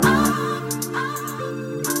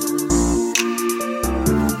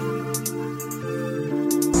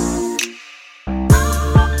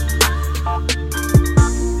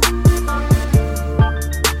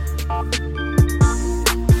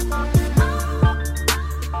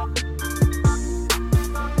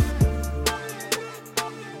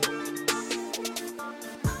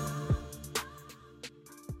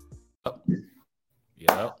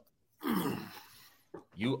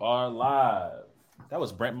are live. That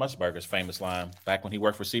was Brent Musburger's famous line back when he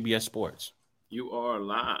worked for CBS Sports. You are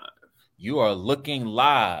live. You are looking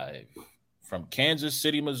live from Kansas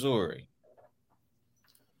City, Missouri.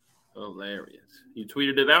 Hilarious. You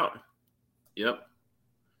tweeted it out. Yep.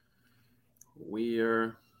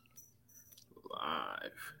 We're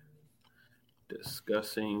live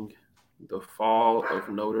discussing the fall of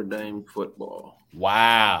Notre Dame football.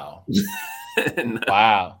 Wow.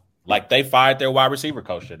 Wow. Like they fired their wide receiver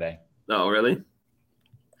coach today. Oh, really?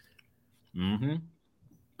 Mm-hmm.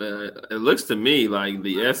 It looks to me like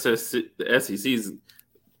the SEC's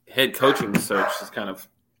head coaching search is kind of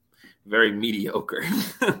very mediocre.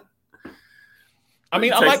 I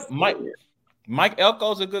mean, I like Mike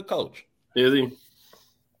Elko's a good coach. Is he?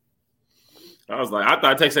 I was like, I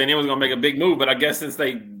thought Texas A&M was going to make a big move, but I guess since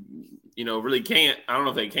they, really can't, I don't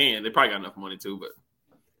know if they can. They probably got enough money too, but.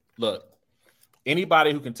 Look,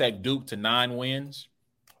 anybody who can take Duke to 9 wins,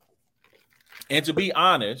 and to be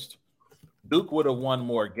honest, Duke would have won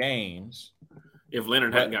more games if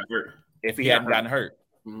Leonard hadn't got hurt. If he hadn't gotten hurt.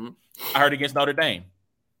 Mm-hmm. I heard against Notre Dame.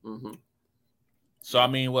 Mm-hmm. So, I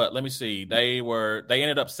mean, let me see. They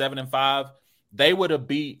ended up 7-5. They would have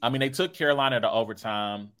beat, they took Carolina to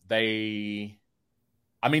overtime. I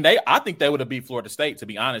think they would have beat Florida State, to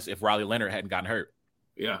be honest, if Riley Leonard hadn't gotten hurt.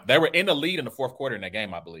 Yeah. They were in the lead in the fourth quarter in that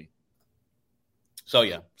game, I believe. So,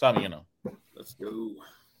 yeah. Let's go.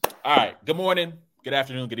 All right. Good morning, good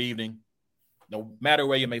afternoon, good evening. No matter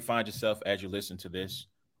where you may find yourself as you listen to this.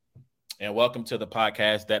 And welcome to the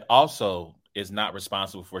podcast that also is not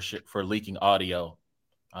responsible for leaking audio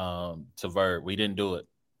to Verb. We didn't do it.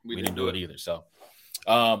 We didn't do it either. So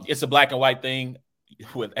it's a black and white thing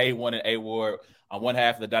with A1 and A-Ward. On one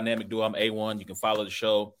half of the dynamic duo, I'm A1. You can follow the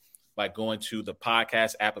show by going to the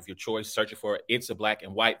podcast app of your choice, searching for It's a Black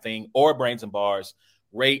and White Thing or Brains and Bars.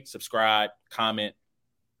 Rate, subscribe, comment.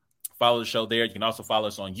 Follow the show there. You can also follow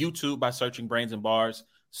us on YouTube by searching Brains and Bars.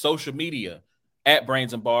 Social media at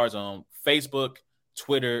Brains and Bars on Facebook,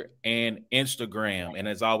 Twitter, and Instagram. And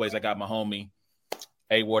as always, I got my homie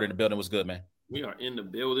A-Ward in the building. What's good, man? We are in the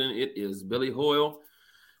building. It is Billy Hoyle,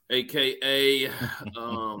 a.k.a.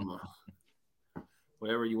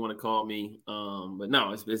 whatever you want to call me. But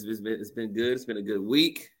no, it's been good. It's been a good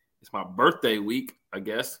week. It's my birthday week, I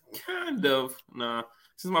guess. Kind of. Nah,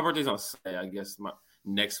 since my birthday's on Saturday, I guess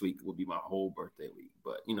next week will be my whole birthday week.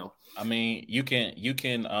 But you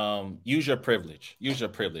can use your privilege. Use your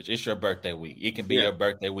privilege. It's your birthday week. It can be your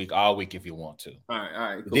birthday week all week if you want to. All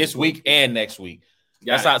right. Cool, this week and next week.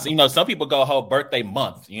 That's how some people go whole birthday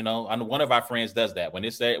month. I know one of our friends does that. When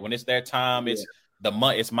it's their time, it's the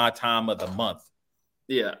month. It's my time of the month.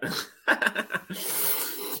 Yeah.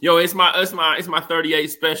 Yo, it's my 38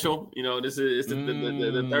 special. This is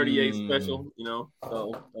the 38 special.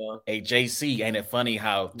 So hey JC, ain't it funny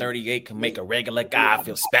how 38 can make a regular guy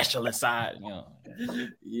feel special inside?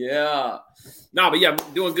 Yeah. No, but yeah,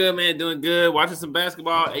 doing good, man. Doing good. Watching some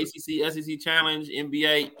basketball. ACC, SEC Challenge,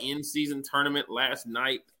 NBA in-season tournament last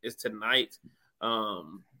night is tonight.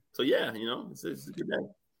 So yeah, it's a good day.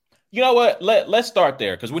 You know what? Let's start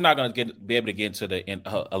there because we're not going to be able to get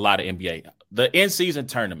into a lot of NBA. The in-season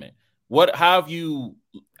tournament. What are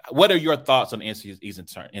your thoughts on the in-season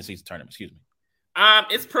tournament? Excuse me.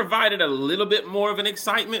 It's provided a little bit more of an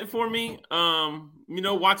excitement for me.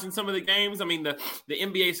 Watching some of the games. I mean, the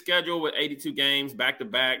NBA schedule with 82 games back to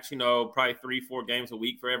backs. Probably 3-4 games a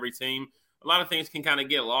week for every team. A lot of things can kind of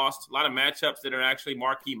get lost. A lot of matchups that are actually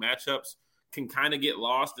marquee matchups can kind of get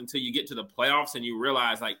lost until you get to the playoffs and you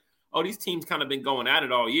realize these teams kind of been going at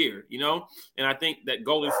it all year, And I think that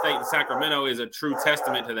Golden State and Sacramento is a true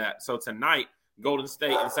testament to that. So tonight, Golden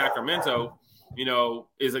State and Sacramento,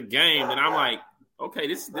 is a game. And I'm like, okay,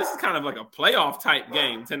 this is kind of like a playoff type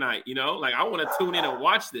game tonight, I want to tune in and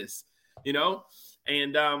watch this,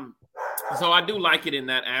 And so I do like it in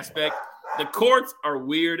that aspect. The courts are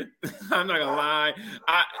weird. I'm not gonna lie.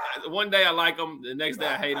 One day I like them, the next day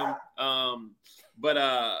I hate them. But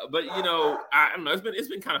I don't know. It's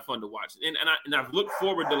been kind of fun to watch, and I've looked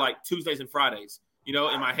forward to Tuesdays and Fridays. In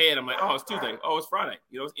my head, I'm like, oh, it's Tuesday, oh, it's Friday.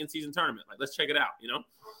 It's in-season tournament. Let's check it out.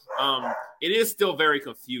 It is still very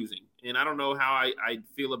confusing, and I don't know how I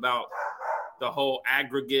feel about the whole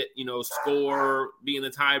aggregate, score being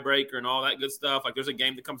the tiebreaker and all that good stuff. There's a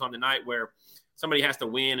game that comes on tonight where somebody has to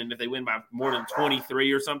win, and if they win by more than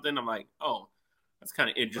 23 or something, I'm like, oh, that's kind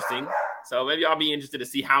of interesting. So maybe I'll be interested to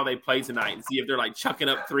see how they play tonight and see if they're chucking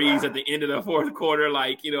up threes at the end of the fourth quarter,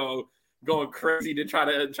 going crazy to try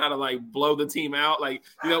to blow the team out. What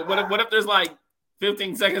if there's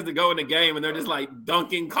 15 seconds to go in the game and they're just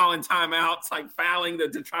dunking, calling timeouts, fouling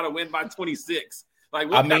to try to win by 26. That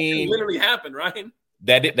can literally happen, right?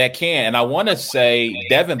 that can. And I want to say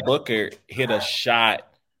Devin Booker hit a shot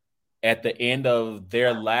at the end of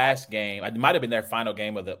their last game. It might have been their final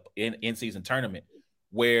game of the in-season tournament,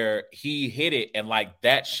 where he hit it, and like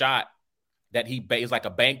that shot that is like a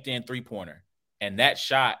banked in 3-pointer. And that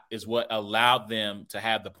shot is what allowed them to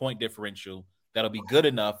have the point differential that'll be good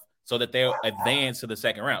enough so that they'll advance to the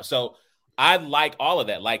second round. So I like all of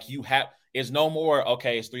that. Like it's no more,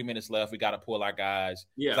 okay, it's 3 minutes left, we got to pull our guys.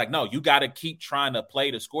 Yeah. It's like, no, you got to keep trying to play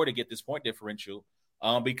to score to get this point differential.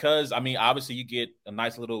 Because, I mean, obviously you get a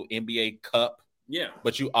nice little NBA cup. Yeah.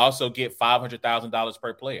 But you also get $500,000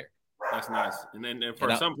 per player. That's nice. And then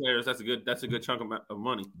for some players, that's a good chunk of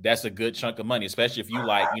money. That's a good chunk of money, especially if you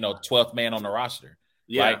 12th man on the roster.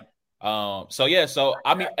 Yeah. Right? So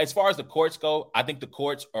I mean, as far as the courts go, I think the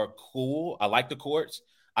courts are cool. I like the courts.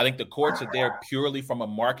 I think the courts are there purely from a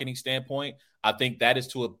marketing standpoint. I think that is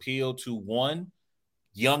to appeal to, one,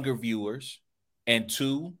 younger viewers, and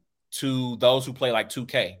two, to those who play like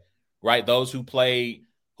 2K, right? Those who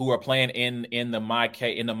are playing in the my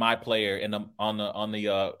player on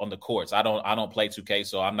the courts. I don't play 2K,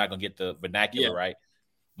 so I'm not gonna get the vernacular right.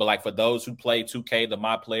 But like for those who play 2K, the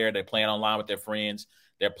my player, they're playing online with their friends.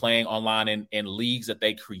 They're playing online in leagues that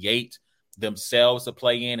they create themselves to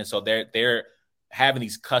play in, and so they're having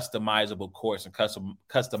these customizable courts and customizable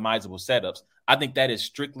setups. I think that is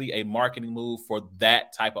strictly a marketing move for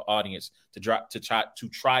that type of audience to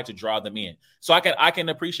try to draw them in. So I can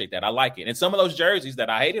appreciate that. I like it. And some of those jerseys that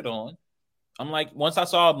I hated on, I'm like, once I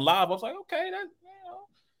saw them live, I was like, okay,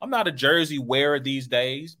 I'm not a jersey wearer these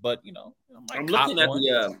days, but I'm looking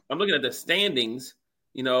at the standings,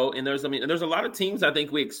 and there's a lot of teams I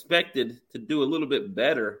think we expected to do a little bit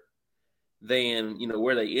better than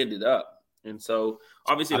where they ended up. And so,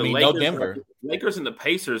 obviously, Lakers and the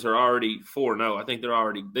Pacers are already 4-0. I think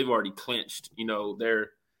they've already clinched, their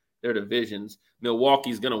divisions.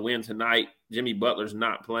 Milwaukee's going to win tonight. Jimmy Butler's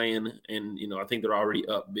not playing, and I think they're already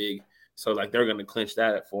up big. So, like, they're going to clinch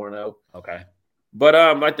that at 4-0. Okay.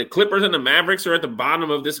 But like the Clippers and the Mavericks are at the bottom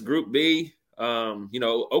of this Group B.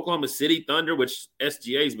 Oklahoma City Thunder, which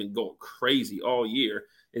SGA has been going crazy all year,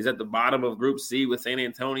 is at the bottom of Group C with San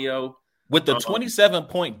Antonio. With the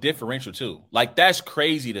 27-point differential, too. Like, that's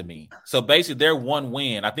crazy to me. So, basically, their one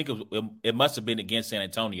win, I think it must have been against San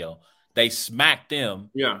Antonio. They smacked them.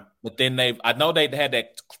 Yeah. But then I know they had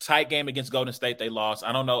that tight game against Golden State. They lost.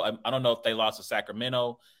 I don't know if they lost to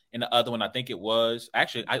Sacramento. And the other one, I think it was.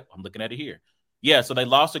 Actually, I'm looking at it here. Yeah, so they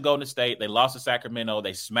lost to Golden State. They lost to Sacramento.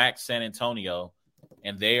 They smacked San Antonio.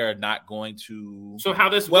 And they are not going to. So, how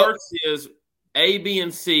this works is A, B,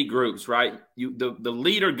 and C groups, right? The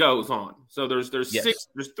leader goes on. So there's six.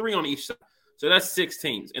 There's 3 on each side. So that's 6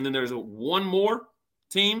 teams, and then there's one more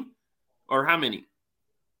team, or how many?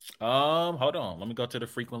 Hold on. Let me go to the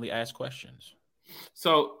frequently asked questions.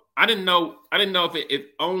 So I didn't know if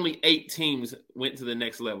only 8 teams went to the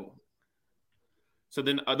next level. So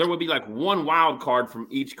then there would be like one wild card from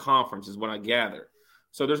each conference, is what I gather.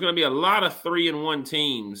 So there's going to be a lot of 3-1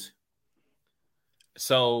 teams.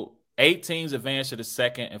 So 8 teams advance to the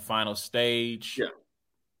second and final stage. Yeah.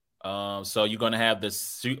 So you're going to have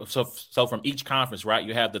this. So from each conference, right?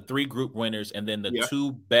 You have the 3 group winners, and then the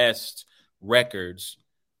 2 best records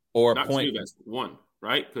or not point. 2 best, 1,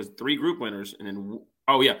 right? Because 3 group winners, and then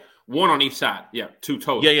 1 on each side. Yeah, 2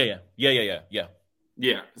 total.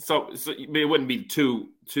 Yeah. So it wouldn't be two.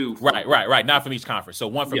 Right. Not from each conference. So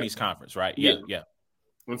 1 from each conference, right? Yeah.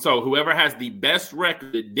 And so whoever has the best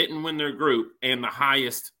record that didn't win their group and the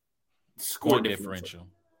highest score differential.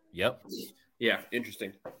 Yep. Yeah,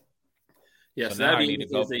 interesting. Yeah, so now I need to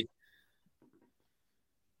go.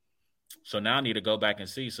 So now I need to go back and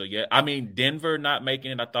see. So yeah, I mean, Denver not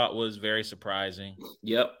making it, I thought was very surprising.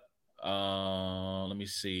 Yep. Let me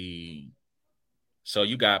see. So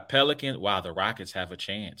you got Pelicans. Wow, the Rockets have a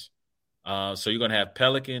chance. So you're gonna have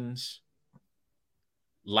Pelicans.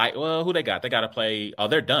 Who they got? They got to play. Oh,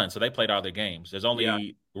 they're done. So they played all their games. There's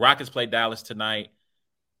only Rockets play Dallas tonight.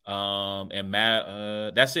 And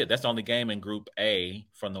that's it. That's the only game in Group A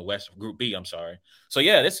from the West. Group B, I'm sorry. So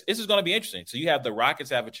yeah, this is going to be interesting. So you have the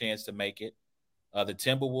Rockets have a chance to make it. The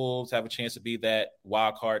Timberwolves have a chance to be that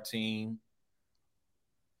wild card team.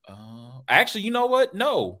 Actually, you know what?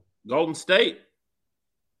 No, Golden State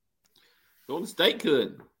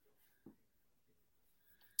could.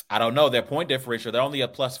 I don't know. Their point differential, they're only a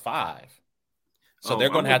 +5. So they're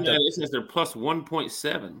going to have to. It says they're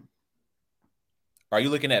 +1.7. Are you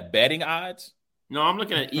looking at betting odds? No, I'm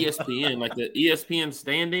looking at ESPN, like the ESPN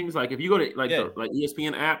standings. Like if you go to the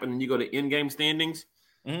ESPN app and then you go to in-game standings,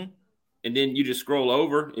 and then you just scroll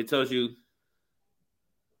over, it tells you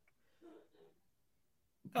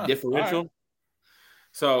differential.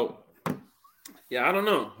 So, yeah, I don't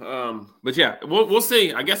know. But yeah, we'll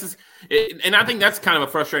see. I guess and I think that's kind of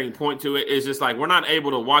a frustrating point to it. Is just like we're not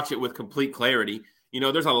able to watch it with complete clarity.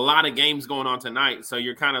 There's a lot of games going on tonight, so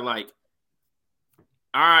you're kind of like,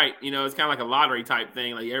 all right, it's kind of like a lottery type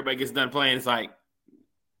thing. Like everybody gets done playing, it's like,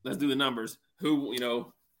 let's do the numbers.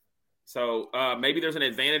 So maybe there's an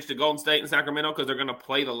advantage to Golden State and Sacramento because they're going to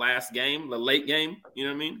play the last game, the late game. You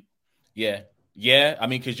know what I mean? Yeah. I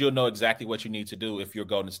mean, because you'll know exactly what you need to do if you're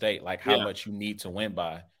Golden State, like how much you need to win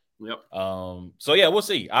by. Yep. So yeah, we'll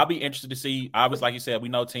see. I'll be interested to see. Obviously, like you said, we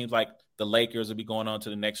know teams like the Lakers will be going on to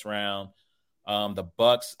the next round. The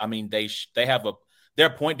Bucks, I mean, they have their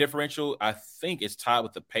point differential, I think, is tied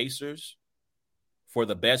with the Pacers for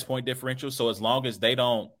the best point differential. So as long as they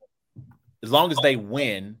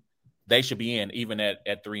win, they should be in even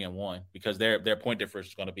at 3-1 because their point differential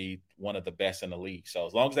is going to be one of the best in the league. So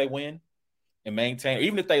as long as they win and maintain,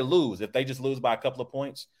 even if they lose, if they just lose by a couple of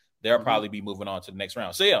points, they'll probably be moving on to the next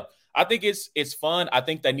round. So yeah, I think it's fun. I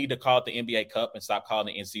think they need to call it the NBA Cup and stop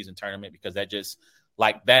calling it in-season tournament because that just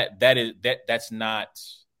like that's not.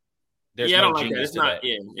 There's no genius to that.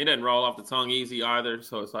 Yeah, it doesn't roll off the tongue easy either.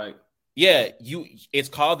 So it's like, yeah, it's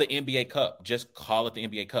called the NBA Cup. Just call it the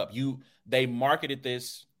NBA Cup. They marketed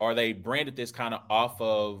this or they branded this kind of off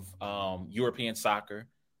of European soccer,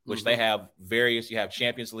 which they have various. You have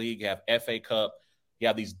Champions League, you have FA Cup, you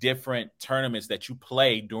have these different tournaments that you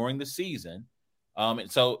play during the season.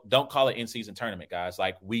 And so don't call it in-season tournament, guys.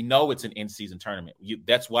 Like we know it's an in-season tournament.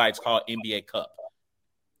 That's why it's called NBA Cup,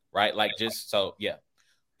 right? Like just so, yeah.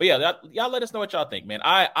 But yeah, y'all let us know what y'all think, man.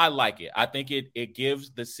 I like it. I think it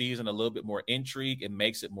gives the season a little bit more intrigue. It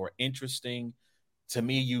makes it more interesting. To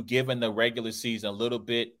me, you giving the regular season a little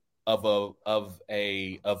bit of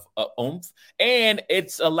a oomph, and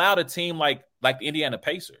it's allowed a team like the Indiana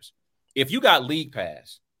Pacers. If you got League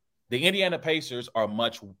Pass, the Indiana Pacers are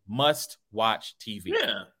must watch TV.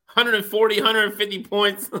 Yeah, 140, 150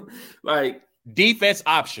 points, like defense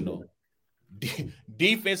optional.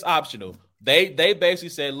 Defense optional. They basically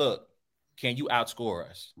said, look, can you outscore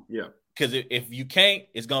us? Yeah. Because if you can't,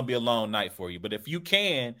 it's going to be a long night for you. But if you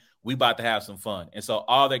can, we about to have some fun. And so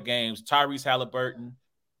all their games, Tyrese Halliburton,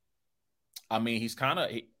 I mean, he's kind of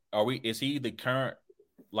 – is he the current,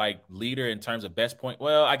 like, leader in terms of best point?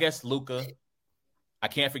 Well, I guess Luka. I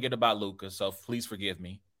can't forget about Luka, so please forgive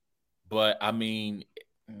me. But, I mean,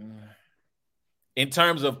 in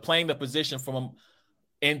terms of playing the position from him –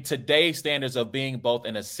 in today's standards of being both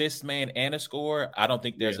an assist man and a scorer, I don't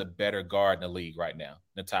think there's a better guard in the league right now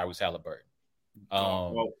than Tyrese Halliburton.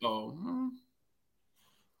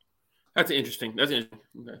 That's interesting. Okay.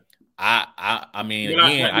 I mean,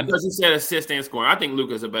 again, because you said assist and scorer, I think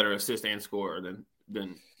Luka's a better assist and scorer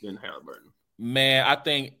than Halliburton. Man, I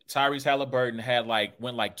think Tyrese Halliburton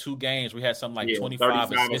went 2 games. We had something like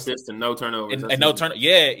 25 assists and no turnovers. And no turnover.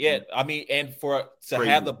 Yeah. I mean, and to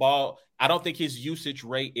have the ball, I don't think his usage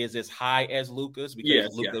rate is as high as Luka's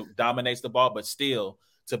because Luka dominates the ball, but still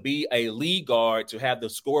to be a lead guard, to have the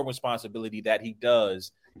scoring responsibility that he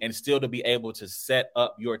does, and still to be able to set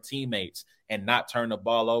up your teammates and not turn the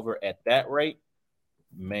ball over at that rate,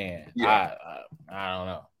 man, I don't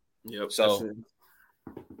know. Yep. So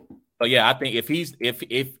yeah, I think if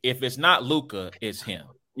it's not Luka, it's him.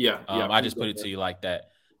 Yeah. I just put it to you like that.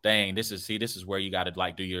 Dang, this is where you got to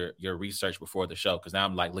like do your research before the show because now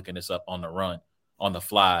I'm like looking this up on the run, on the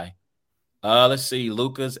fly. Let's see,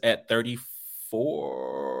 Luka's at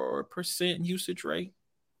 34% usage rate,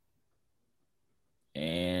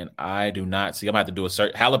 and I do not see. I'm gonna have to do a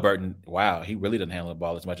search. Halliburton, wow, he really doesn't handle the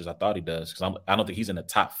ball as much as I thought he does because I don't think he's in the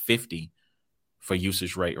top 50 for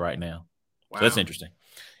usage rate right now. Wow. So that's interesting.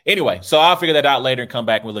 Anyway, so I'll figure that out later and come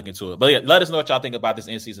back and we'll look into it. But yeah, let us know what y'all think about this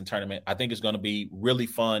in-season tournament. I think it's going to be really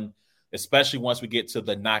fun, especially once we get to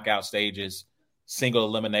the knockout stages, single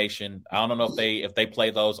elimination. I don't know if they play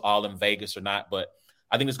those all in Vegas or not, but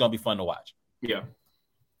I think it's going to be fun to watch. Yeah.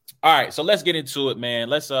 All right, so let's get into it, man.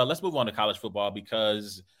 Let's move on to college football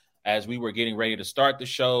because as we were getting ready to start the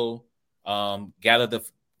show,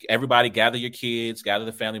 everybody gather your kids, gather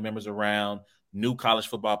the family members around. New college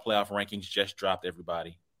football playoff rankings just dropped,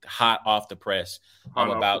 everybody. Hot off the press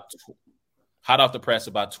about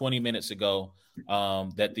 20 minutes ago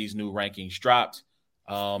that these new rankings dropped.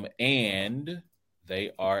 And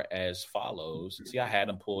they are as follows. See, I had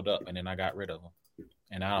them pulled up and then I got rid of them.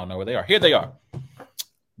 And I don't know where they are. Here they are.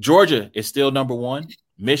 Georgia is still number 1.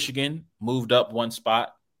 Michigan moved up 1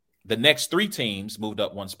 spot. The next 3 teams moved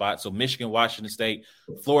up 1 spot. So Michigan, Washington State,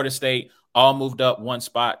 Florida State all moved up 1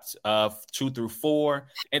 spot, 2 through 4.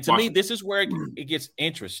 And to me, this is where it gets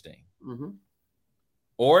interesting. Mm-hmm.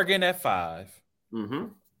 Oregon at 5. Mm-hmm.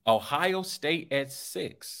 Ohio State at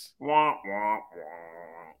 6. Wah, wah,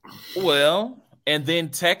 wah. Well, and then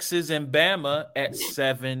Texas and Bama at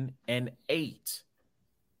 7 and 8.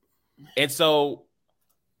 And so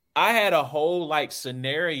I had a whole like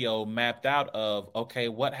scenario mapped out of, okay,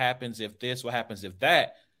 what happens if this, what happens if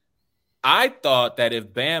that? I thought that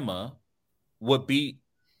if Bama would beat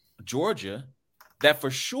Georgia, that for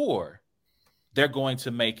sure they're going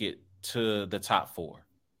to make it to the top 4.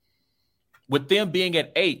 With them being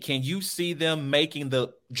at 8, can you see them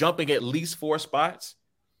jumping at least 4 spots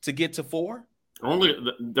to get to 4?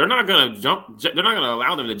 They're not going to jump. They're not going to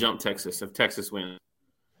allow them to jump Texas if Texas wins.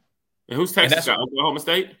 And who's Texas got? Oklahoma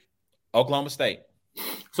State. Oklahoma State.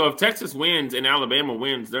 So if Texas wins and Alabama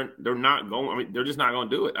wins, they're not going. I mean, they're just not going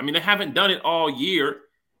to do it. I mean, they haven't done it all year.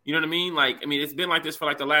 You know what I mean? Like, I mean, it's been like this for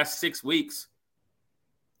like the last 6 weeks.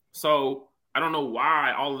 So I don't know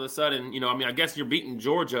why all of a sudden, I mean, I guess you're beating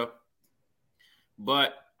Georgia,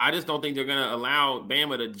 but I just don't think they're going to allow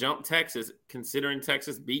Bama to jump Texas, considering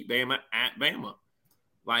Texas beat Bama at Bama.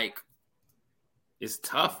 Like, it's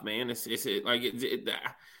tough, man.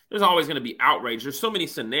 There's always going to be outrage. There's so many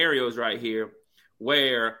scenarios right here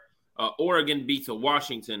where Oregon beats a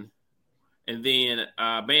Washington, and then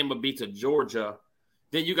Bama beats a Georgia.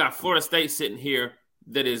 Then you got Florida State sitting here.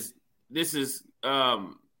 This is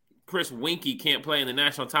Chris Winkie can't play in the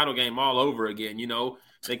national title game all over again.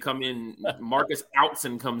 They come in, Marcus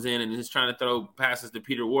Outson comes in and is trying to throw passes to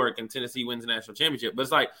Peter Warrick, and Tennessee wins the national championship. But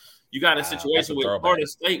it's like you got a situation with Florida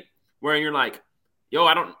State where you're like, yo,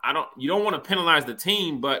 you don't want to penalize the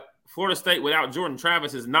team, but Florida State without Jordan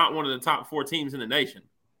Travis is not one of the top 4 teams in the nation.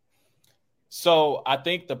 So I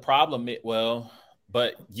think the problem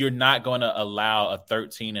but you're not going to allow a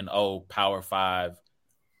 13-0 Power 5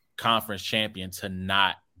 conference champion to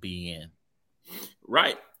not be in.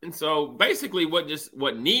 Right. And so basically what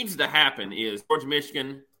needs to happen is Georgia,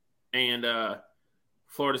 Michigan, and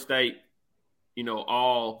Florida State,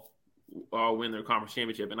 all win their conference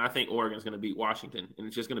championship. And I think Oregon's going to beat Washington, and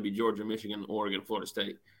it's just going to be Georgia, Michigan, Oregon, Florida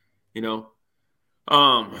State,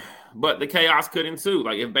 But the chaos could ensue.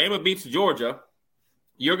 Like if Bama beats Georgia,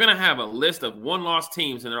 you're going to have a list of 1-loss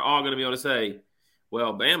teams, and they're all going to be able to say,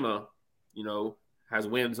 well, Bama, has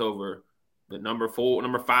wins over the number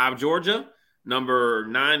 5 Georgia, number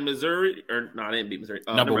 9 Missouri, or no, I didn't beat Missouri.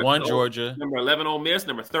 Number 1 Georgia, number 11 Ole Miss,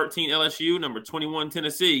 number 13 LSU, number 21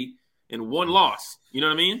 Tennessee, and 1 loss. You know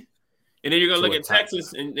what I mean? And then you're going to look at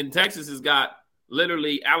Texas, and Texas has got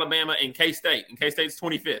literally Alabama and K-State, and K-State's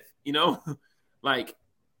 25th. Like,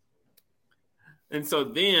 and so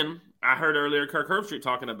then I heard earlier Kirk Herbstreit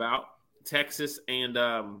talking about Texas and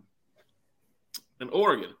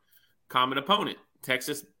Oregon, common opponent.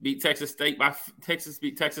 Texas beat Texas Tech by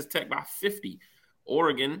 50.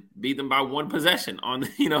 Oregon beat them by 1 possession on,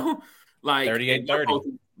 like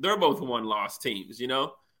 38-30. They're both 1-loss teams,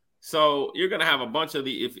 So you're going to have a bunch of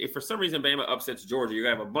if for some reason Bama upsets Georgia, you're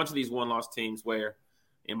going to have a bunch of these 1-loss teams where,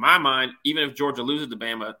 in my mind, even if Georgia loses to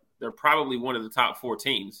Bama, they're probably one of the top 4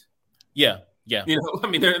 teams. Yeah. I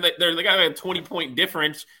mean, they got a 20-point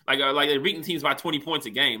difference. Like they're beating teams by 20 points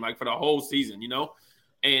a game, like for the whole season,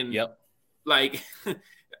 And like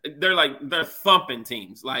they're thumping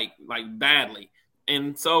teams like badly.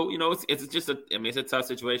 And so, it's just it's a tough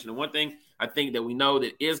situation. And one thing I think that we know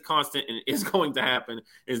that is constant and is going to happen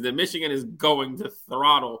is that Michigan is going to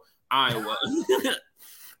throttle Iowa.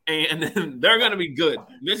 And they're going to be good.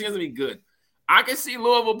 Michigan's going to be good. I can see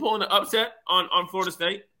Louisville pulling the upset on Florida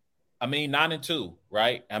State. I mean, 9-2,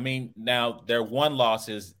 right? I mean, now their 1 loss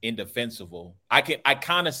is indefensible. I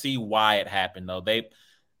kind of see why it happened though.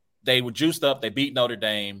 They were juiced up. They beat Notre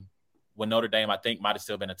Dame when Notre Dame, I think, might have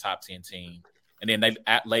still been a top 10 team. And then they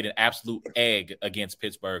laid an absolute egg against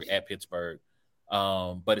Pittsburgh at Pittsburgh.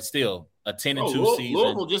 But it's still a 10-2 season.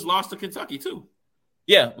 Louisville just lost to Kentucky too.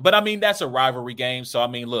 Yeah, but I mean, that's a rivalry game. So, I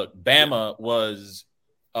mean, look, Bama was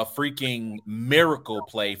a freaking miracle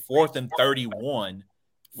play, 4th and 31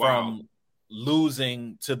 from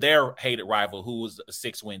losing to their hated rival, who was a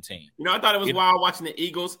 6-win team. I thought it was wild watching the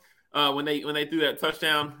Eagles when they threw that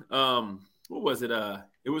touchdown. What was it?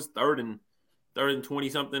 It was third and 20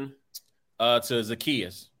 something. To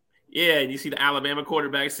Zacchaeus. Yeah, and you see the Alabama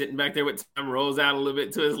quarterback sitting back there with time, rolls out a little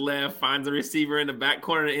bit to his left, finds a receiver in the back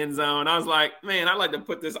corner of the end zone. I was like, man, I'd like to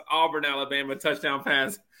put this Auburn-Alabama touchdown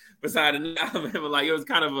pass beside an Alabama. Like, it was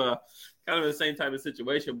kind of the same type of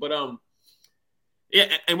situation. But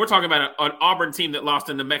yeah, and we're talking about an Auburn team that lost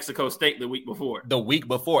to New Mexico State the week before. And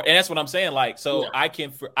that's what I'm saying. Like, so yeah.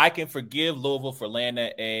 I can forgive Louisville for laying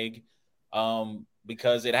that egg,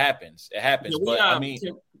 because it happens. It happens. But I mean,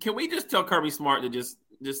 can we just tell Kirby Smart to just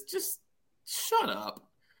shut up?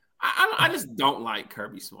 I just don't like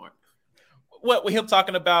Kirby Smart. What with him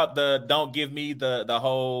talking about don't give me the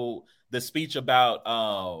whole the speech about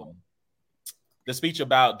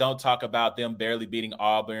don't talk about them barely beating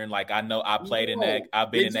Auburn. Like I know I played in that.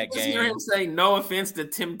 I've been in Did you that just hear him game. say, no offense to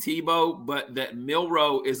Tim Tebow, but that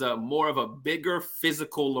Milroe is a more of a bigger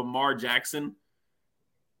physical Lamar Jackson?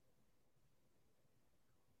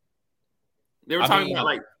 They were talking about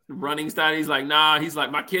like running style. He's like, nah. He's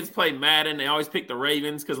like, my kids play Madden. They always pick the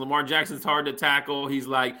Ravens because Lamar Jackson's hard to tackle. He's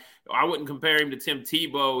like, I wouldn't compare him to Tim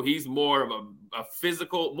Tebow. He's more of a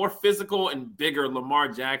physical, more physical and bigger Lamar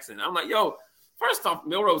Jackson. I'm like, yo, first off,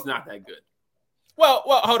 Milroe's not that good. Well,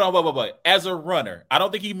 hold on, wait. As a runner, I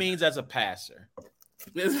don't think he means as a passer.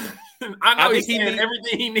 I know he's saying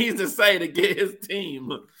everything he needs to say to get his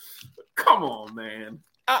team. Come on, man.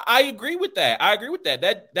 I agree with that.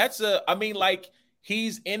 That's like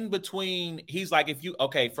he's in between. He's like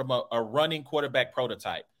from a running quarterback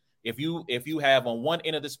prototype. If you have on one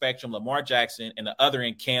end of the spectrum Lamar Jackson and the other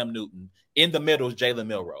end Cam Newton, in the middle is Jalen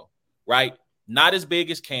Milroe, right? Not as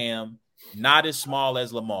big as Cam, not as small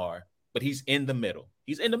as Lamar, but he's in the middle.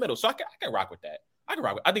 So I can rock with that.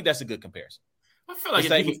 I think that's a good comparison. I feel like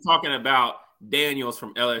if he was talking about Daniels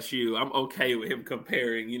from LSU, I'm okay with him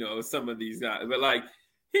comparing, some of these guys. But like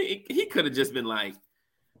he could have just been like,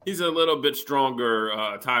 he's a little bit stronger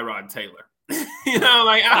Tyrod Taylor.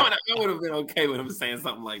 I would have been okay with him saying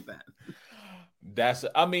something like that.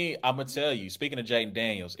 I'm gonna tell you, speaking of Jaden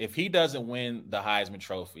Daniels, if he doesn't win the Heisman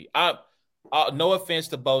Trophy, no offense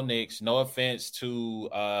to Bo Nix, no offense to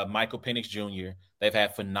Michael Penix Jr. They've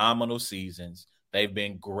had phenomenal seasons. They've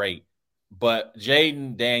been great. But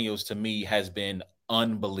Jaden Daniels, to me, has been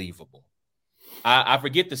unbelievable. I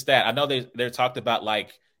forget the stat. I know they're talked about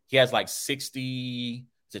like he has like 60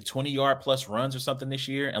 to 20-yard plus runs or something this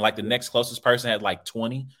year. And like the next closest person had like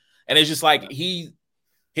 20. And it's just like his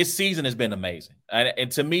season has been amazing. And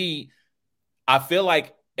to me, I feel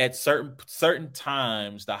like at certain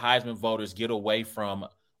times, the Heisman voters get away from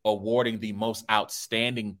awarding the most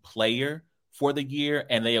outstanding player for the year,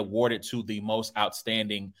 and they award it to the most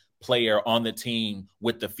outstanding player on the team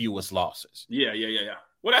with the fewest losses. Yeah.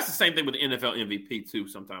 Well, that's the same thing with the NFL MVP too.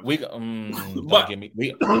 Sometimes don't get me.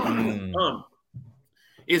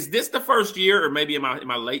 Is this the first year, or maybe am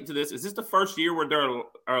I late to this? Is this the first year where they're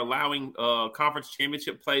allowing conference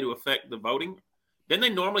championship play to affect the voting? Didn't they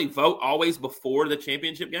normally vote always before the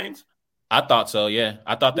championship games? I thought so, yeah.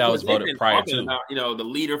 I thought that was voted prior to. About, the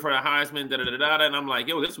leader for the Heisman, and I'm like,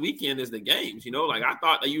 yo, this weekend is the games. Like I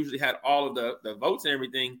thought they usually had all of the votes and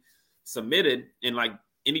everything submitted, and like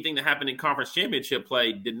anything that happened in conference championship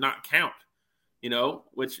play did not count.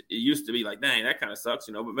 Which it used to be like, dang, that kind of sucks.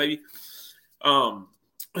 But maybe,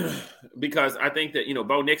 because I think that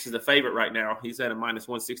Bo Nix is the favorite right now. He's at a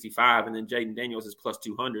 -165, and then Jaden Daniels is plus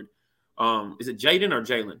 200. Is it Jaden or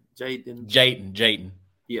Jalen? Jaden.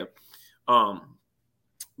 Yeah.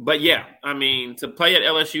 But yeah, to play at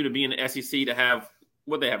LSU, to be in the SEC, to have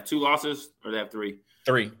they have 2 losses, or they have 3?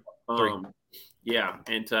 3. Yeah,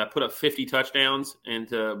 and to put up 50 touchdowns and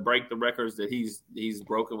to break the records that he's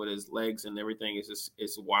broken with his legs and everything is just,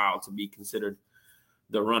 it's wild to be considered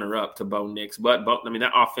the runner-up to Bo Nix. But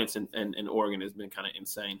that offense in Oregon has been kind of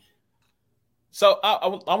insane. So I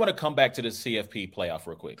want to come back to the CFP playoff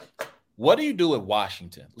real quick. What do you do with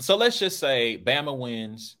Washington? So let's just say Bama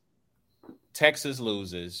wins, Texas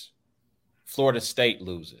loses, Florida State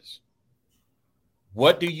loses.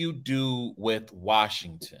 What do you do with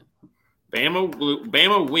Washington?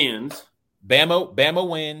 Bama wins. Bama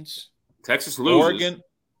wins. Texas loses.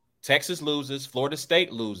 Texas loses. Florida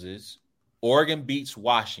State loses. Oregon beats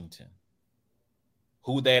Washington,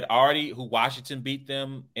 who Washington beat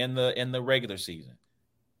them in the regular season.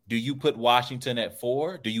 Do you put Washington at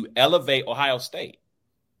 4? Do you elevate Ohio State?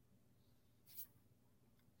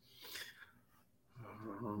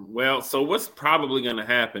 Well, so what's probably going to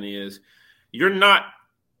happen is you're not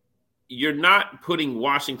putting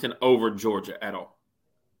Washington over Georgia at all.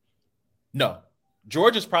 No.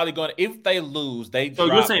 Georgia's probably going to, if they lose, So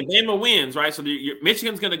you're saying Bama wins, right? So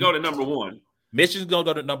Michigan's going to go to number 1. Michigan's going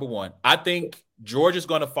to go to number 1. I think Georgia's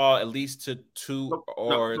going to fall at least to 2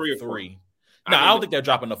 or 3. No, I don't think they're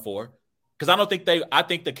dropping to 4, because I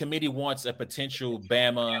think the committee wants a potential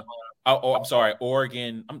Bama,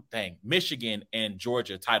 Oregon, Michigan and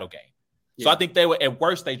Georgia title game. Yeah. So I think at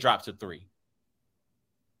worst they drop to 3.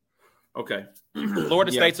 Okay.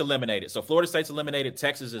 Florida State's eliminated. So Florida State's eliminated.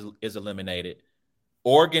 Texas is eliminated.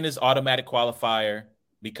 Oregon is automatic qualifier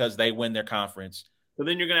because they win their conference. So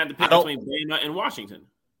then you're going to have to pick between Bama and Washington.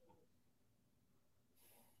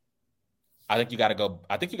 I think you got to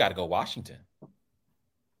go Washington.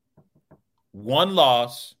 1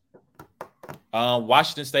 loss,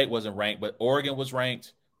 Washington State wasn't ranked, but Oregon was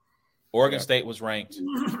ranked. Oregon State was ranked.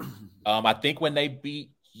 I think when they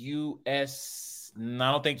beat USC, no,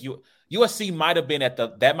 I don't think USC might have been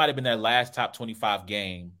that might have been their last top 25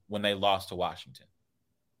 game when they lost to Washington.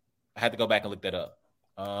 I had to go back and look that up.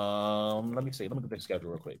 Let me see. Let me look at the schedule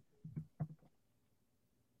real quick.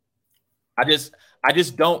 I just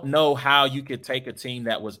don't know how you could take a team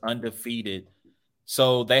that was undefeated.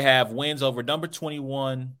 So they have wins over number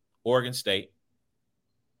 21 Oregon State.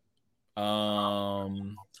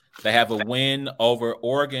 They have a win over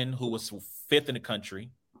Oregon, who was 5th in the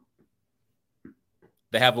country.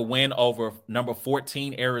 They have a win over number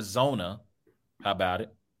 14 Arizona. How about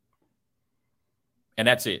it? And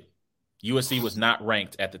that's it. USC was not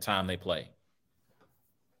ranked at the time they played.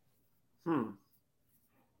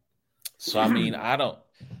 So, I mean,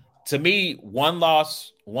 to me, one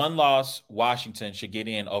loss, Washington should get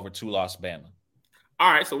in over 2-loss Bama.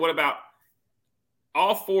 All right, so what about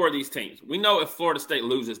all 4 of these teams? We know if Florida State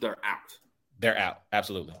loses, they're out. They're out,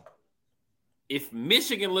 absolutely. If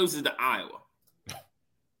Michigan loses to Iowa,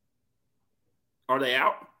 are they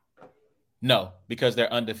out? No, because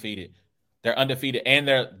they're undefeated. They're undefeated, and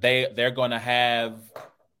they're going to have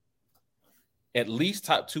at least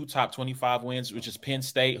top 25 wins, which is Penn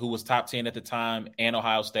State, who was top 10 at the time, and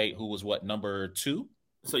Ohio State, who was number 2.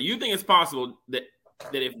 So you think it's possible that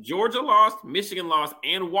if Georgia lost, Michigan lost,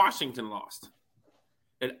 and Washington lost,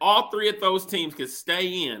 that all 3 of those teams could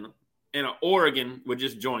stay in, and Oregon would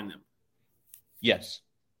just join them? Yes.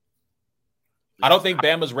 I don't think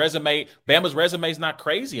Bama's resume is not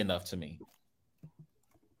crazy enough to me.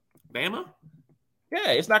 Bama?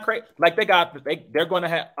 Yeah, it's not crazy. Like they're going to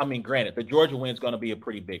have. I mean, granted, the Georgia win is going to be a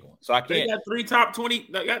pretty big one. So I can't. They got 3 top 20.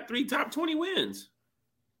 They got 3 top 20 wins.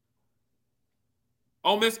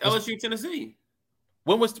 Ole Miss, LSU, Tennessee.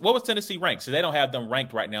 What was Tennessee ranked? So they don't have them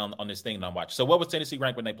ranked right now on this thing that I'm watching. So what was Tennessee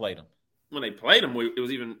ranked when they played them? When they played them, it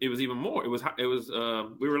was even more. It was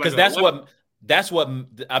we were like, because that's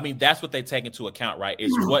what they take into account, right?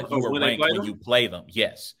 Is what you were ranked when you play them.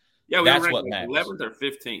 Yes. Yeah, that's what matters. 11th or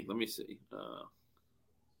 15th. Let me see.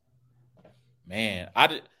 Man,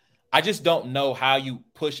 I just don't know how you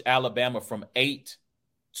push Alabama from 8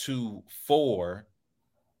 to 4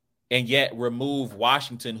 and yet remove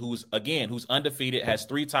Washington, who's undefeated, has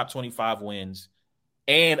 3 top 25 wins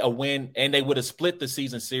and a win, and they would have split the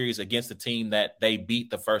season series against the team that they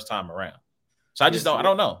beat the first time around. So I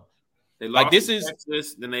don't know. They lost to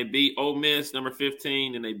Texas, then they beat Ole Miss, number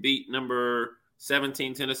 15, then they beat number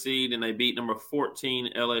 17 Tennessee, then they beat number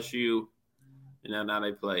 14 LSU, and now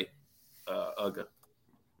they play UGA,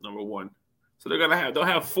 number 1. So they'll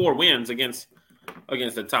have 4 wins against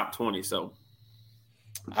the top 20. So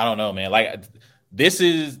I don't know, man. Like this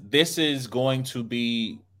is going to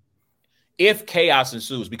be, if chaos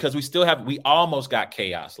ensues, because we almost got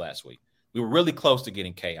chaos last week. We were really close to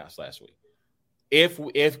getting chaos last week.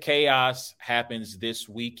 If chaos happens this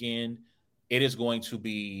weekend, it is going to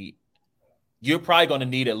be, you're probably going to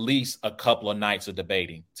need at least a couple of nights of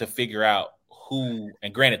debating to figure out who,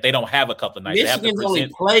 and granted, they don't have a couple of nights. Michigan's only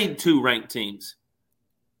played 2 ranked teams.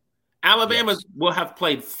 Alabama will have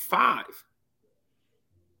played 5.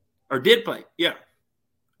 Or did play, yeah.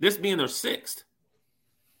 This being their 6th.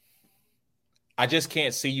 I just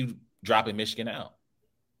can't see you dropping Michigan out.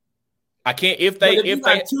 I can't if they 2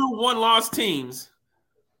 1-loss teams.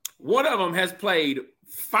 One of them has played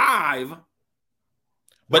 5.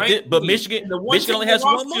 But Michigan only has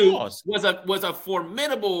 1 loss. Was a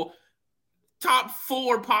formidable top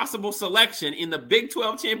 4 possible selection in the Big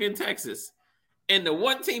 12 champion Texas, and the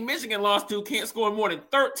one team Michigan lost to can't score more than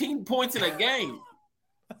 13 points in a game.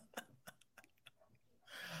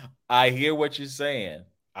 I hear what you're saying.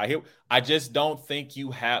 I just don't think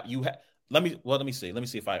you have. Let me see. Let me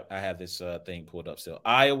see if I have this thing pulled up still.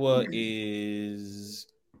 Iowa are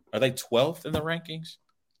they 12th in the rankings?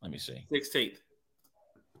 Let me see. 16th.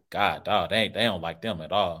 God, dog, they don't like them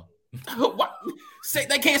at all. What? Say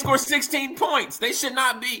they can't score 16 points. They should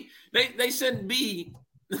not be. They shouldn't be.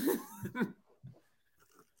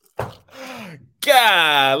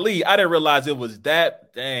 Golly, I didn't realize it was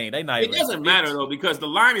that. Dang, they not. It doesn't matter though, because the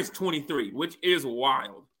line is 23, which is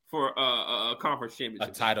wild for a conference championship,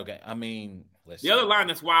 a title game. I mean, listen. The other line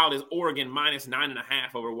that's wild is Oregon minus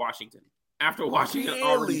 9.5 over Washington. After Washington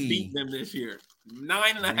already beat them this year,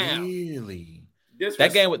 9.5. Really?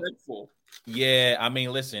 That game was. Yeah, I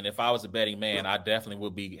mean, listen, if I was a betting man, I definitely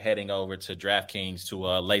would be heading over to DraftKings to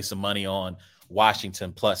lay some money on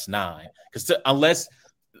Washington +9. Because unless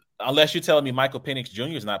you're telling me Michael Penix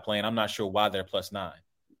Jr. is not playing, I'm not sure why they're +9.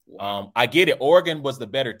 Wow. I get it. Oregon was the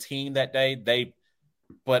better team that day.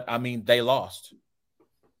 But I mean, they lost.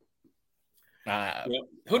 Yep.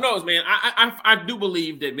 Who knows, man? I do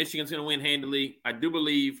believe that Michigan's going to win handily. I do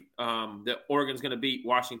believe that Oregon's going to beat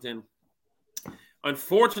Washington.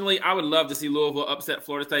 Unfortunately, I would love to see Louisville upset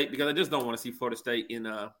Florida State because I just don't want to see Florida State in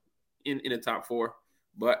the top four.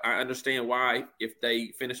 But I understand why, if they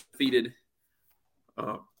finish defeated,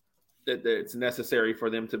 that it's necessary for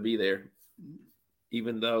them to be there.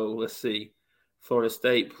 Even though, let's see, Florida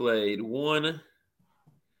State played one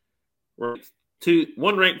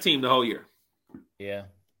ranked team the whole year. Yeah.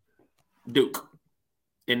 Duke.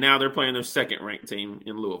 And now they're playing their second ranked team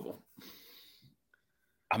in Louisville.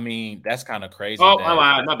 I mean, that's kind of crazy. Oh, I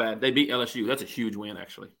lied. My bad. They beat LSU. That's a huge win,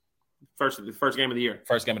 actually. First game of the year.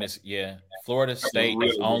 First game of this, yeah. Florida State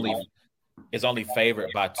is only favored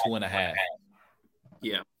by 2.5.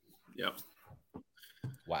 Yeah. Yep.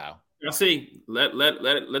 Wow. Let's see. Let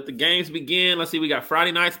the games begin. Let's see. We got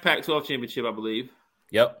Friday night's Pac-12 championship, I believe.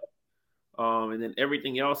 Yep. And then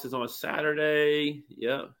everything else is on Saturday.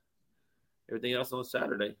 Yeah. Everything else on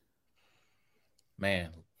Saturday.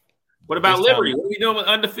 Man. What about Liberty? What are we doing with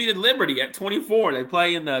undefeated Liberty at 24? They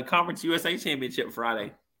play in the Conference USA Championship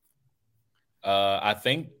Friday. I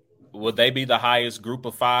think would they be the highest group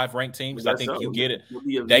of 5 ranked teams? I think so. You get it.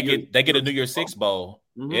 They get a New Year's Six bowl.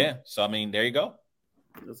 Mm-hmm. Yeah. So I mean, there you go.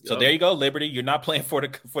 So there you go, Liberty. You're not playing for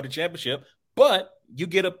the championship, but you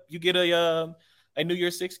get a New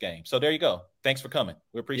Year's Six game. So there you go. Thanks for coming.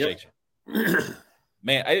 We appreciate you.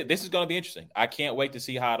 Man, this is going to be interesting. I can't wait to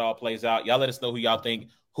see how it all plays out. Y'all let us know who y'all think.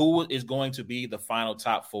 Who is going to be the final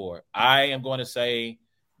top 4? I am going to say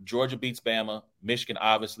Georgia beats Bama. Michigan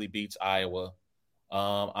obviously beats Iowa.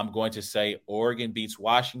 I'm going to say Oregon beats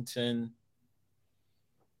Washington.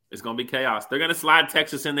 It's going to be chaos. They're going to slide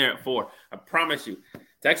Texas in there at 4. I promise you.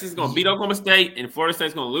 Texas is going to beat Oklahoma State, and Florida State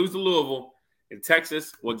is going to lose to Louisville, and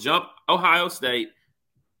Texas will jump Ohio State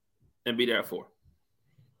and be there at 4.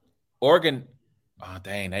 Oregon, oh,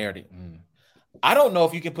 dang, they already I don't know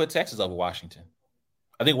if you can put Texas over Washington.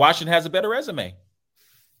 I think Washington has a better resume.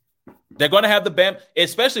 They're going to have the Bama,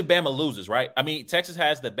 especially Bama loses, right? I mean, Texas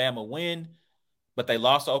has the Bama win, but they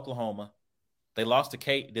lost to Oklahoma. They lost to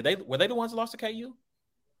K. Were they the ones that lost to KU?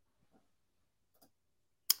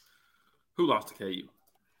 Who lost to KU?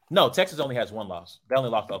 No, Texas only has one loss. They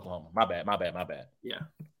only lost to Oklahoma. My bad. Yeah.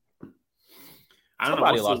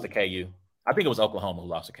 Somebody lost to KU. I think it was Oklahoma who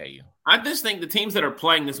lost to KU. I just think the teams that are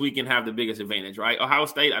playing this weekend have the biggest advantage, right? Ohio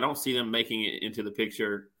State, I don't see them making it into the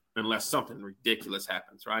picture unless something ridiculous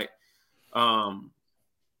happens, right? And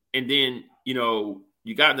then,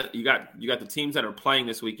 you got the teams that are playing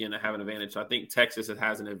this weekend that have an advantage. So I think Texas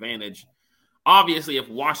has an advantage. Obviously, if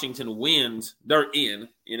Washington wins, they're in,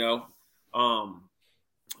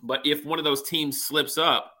 but if one of those teams slips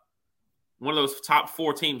up, one of those top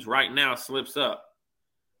 4 teams right now slips up,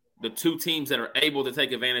 the 2 teams that are able to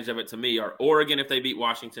take advantage of it to me are Oregon if they beat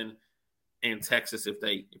Washington and Texas if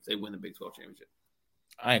they win the Big 12 championship.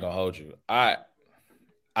 I ain't gonna hold you. I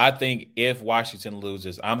think if Washington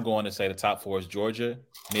loses, I'm going to say the top 4 is Georgia,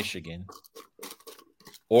 Michigan,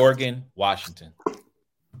 Oregon, Washington.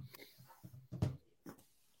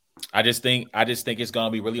 I just think it's going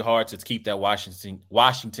to be really hard to keep that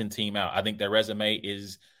Washington team out. I think their resume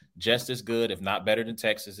is just as good, if not better than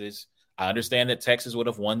Texas's. I understand that Texas would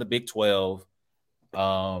have won the Big 12.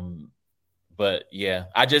 But yeah,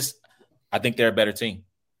 I think they're a better team.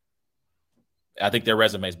 I think their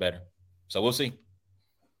resume is better. So we'll see.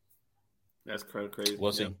 That's crazy.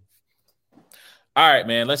 We'll see. All right,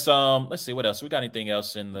 man. Let's see what else. We got anything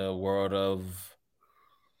else in the world of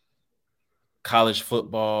college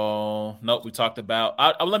football? Nope, we talked about.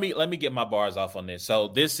 Let me get my bars off on this. So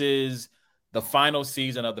this is the final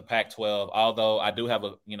season of the Pac-12. Although I do have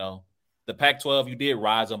the Pac-12, you did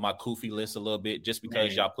rise on my Kofi list a little bit just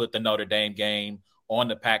because y'all put the Notre Dame game on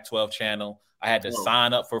the Pac-12 channel. I had to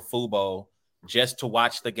sign up for Fubo just to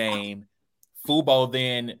watch the game. Fubo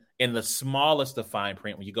then, in the smallest of fine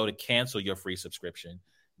print, when you go to cancel your free subscription,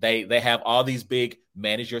 they have all these big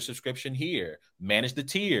manage your subscription here, manage the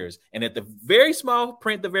tiers. And at the very small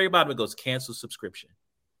print, at the very bottom, it goes cancel subscription.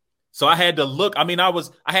 So I had to look. I mean, I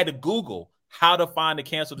had to Google how to find to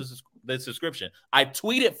cancel the subscription. I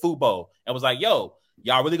tweeted Fubo and was like, yo,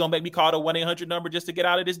 y'all really going to make me call the 1-800 number just to get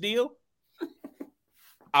out of this deal?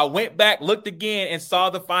 I went back, looked again, and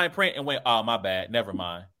saw the fine print and went, oh, my bad. Never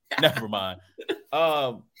mind.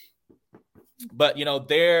 But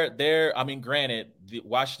they're I mean, granted, the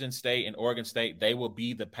Washington State and Oregon State, they will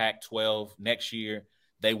be the Pac-12 next year.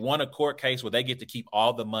 They won a court case where they get to keep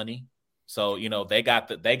all the money. So, they got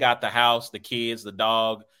the house, the kids, the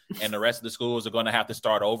dog, and the rest of the schools are going to have to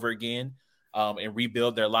start over again and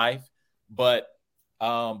rebuild their life. But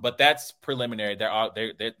But that's preliminary.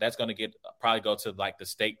 That's going to probably go to like the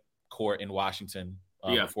state court in Washington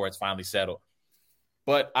before it's finally settled.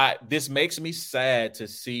 But this makes me sad to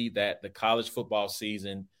see that the college football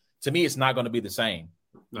season, to me, it's not going to be the same.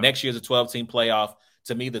 No. Next year's a 12-team playoff.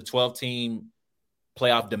 To me, the 12-team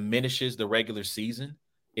playoff diminishes the regular season.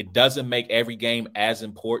 It doesn't make every game as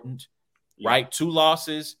important, right? 2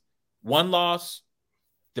 losses, 1 loss,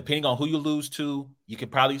 depending on who you lose to, you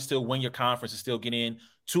could probably still win your conference and still get in.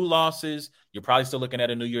 2 losses, you're probably still looking at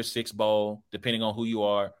a New Year's Six bowl, depending on who you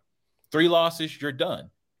are. 3 losses, you're done.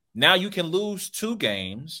 Now you can lose 2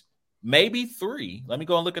 games, maybe 3. Let me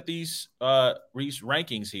go and look at these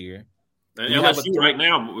rankings here. And LSU right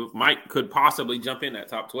now, Mike could possibly jump in that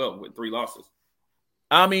top 12 with 3 losses.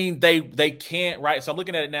 I mean, they can't, right? So I'm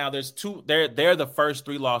looking at it now. There's 2. They're the first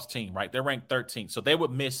 3-loss team, right? They're ranked 13th, so they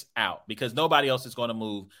would miss out because nobody else is going to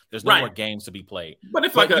move. There's no more games to be played. But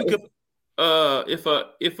if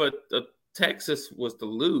if a Texas was to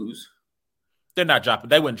lose, they're not dropping.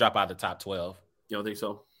 They wouldn't drop out of the top 12. You don't think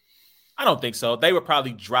so? I don't think so. They would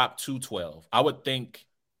probably drop to 12. I would think.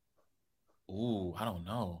 Ooh, I don't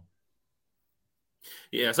know.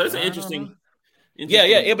 Yeah, so it's an interesting. Yeah,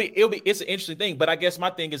 it's an interesting thing. But I guess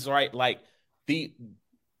my thing is, right, like the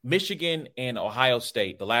Michigan and Ohio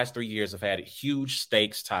State, the last 3 years have had huge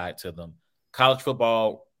stakes tied to them. College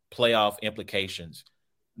football playoff implications.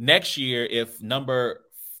 Next year, if number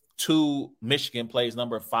 2 Michigan plays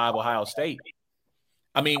number 5 Ohio State,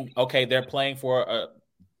 I mean, okay, they're playing for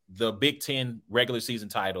the Big Ten regular season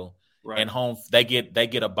title, and home they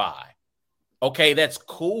get a bye. Okay, that's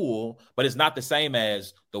cool, but it's not the same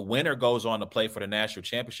as the winner goes on to play for the national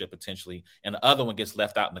championship potentially, and the other one gets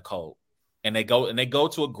left out in the cold. And they go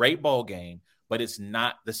to a great bowl game, but it's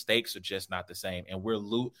not, the stakes are just not the same. And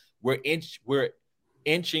we're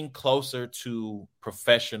inching closer to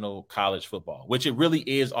professional college football, which it really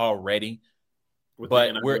is already.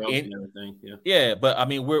 But we're in everything. Yeah, but I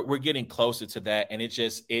mean we're getting closer to that, and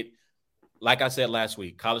like I said last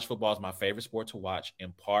week, college football is my favorite sport to watch,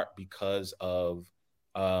 in part because of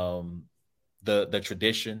the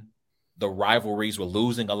tradition, the rivalries. We're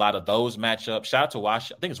losing a lot of those matchups. Shout out to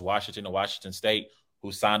Washington. I think it's Washington and Washington State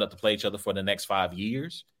who signed up to play each other for the next 5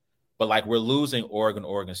 years. But like we're losing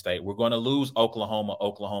Oregon State. We're going to lose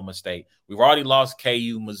Oklahoma State. We've already lost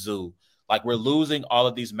KU, Mizzou. Like we're losing all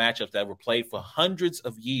of these matchups that were played for hundreds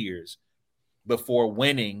of years before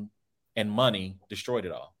winning and money destroyed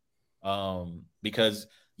it all. Because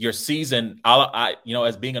your season,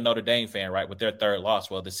 as being a Notre Dame fan, right, with their 3rd loss,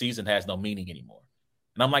 well, the season has no meaning anymore.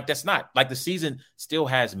 And I'm like, that's not, like, the season still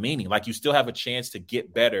has meaning. Like, you still have a chance to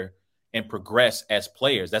get better and progress as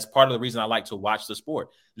players. That's part of the reason I like to watch the sport,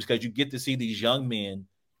 because you get to see these young men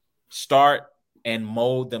start and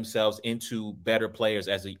mold themselves into better players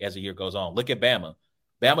as the year goes on. Look at Bama.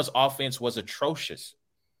 Bama's offense was atrocious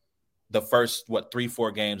the first,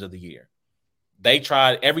 3-4 games of the year. They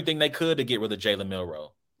tried everything they could to get rid of Jalen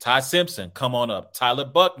Milroe. Ty Simpson, come on up. Tyler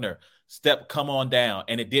Buckner, come on down.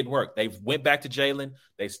 And it didn't work. They went back to Jalen.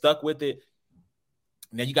 They stuck with it.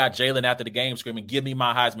 And then you got Jalen after the game screaming, "Give me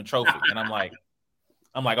my Heisman Trophy." And I'm like,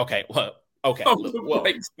 okay, well, okay.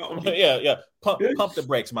 Yeah. Pump the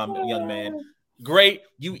brakes, my young man. Great.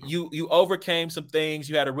 You overcame some things.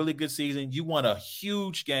 You had a really good season. You won a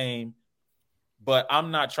huge game. But I'm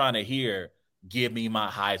not trying to hear, "Give me my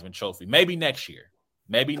Heisman Trophy." Maybe next year.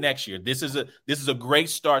 This is a great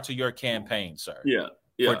start to your campaign, sir. Yeah.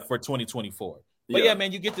 For 2024. But yeah,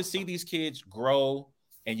 man, you get to see these kids grow,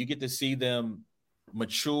 and you get to see them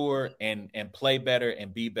mature and play better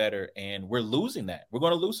and be better. And we're losing that. We're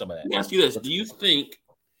going to lose some of that. Let me ask you this: do you think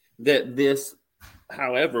that this,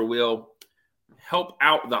 however, will help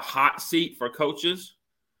out the hot seat for coaches?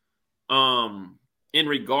 In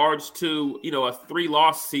regards to a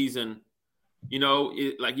 3-loss season.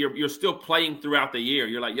 Like you're still playing throughout the year.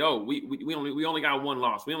 You're like, yo, we only got 1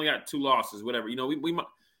 loss. We only got 2 losses, whatever.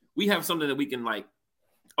 We have something that we can, like,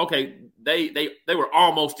 okay, they were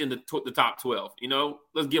almost in the top 12.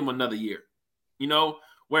 Let's give them another year.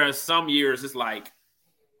 Whereas some years it's like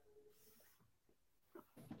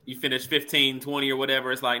you finish 15, 20 or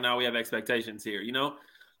whatever. It's like, no, we have expectations here.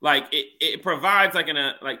 Like it provides like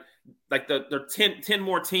the 10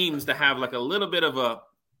 more teams to have like a little bit of a,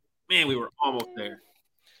 man, we were almost there.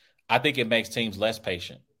 I think it makes teams less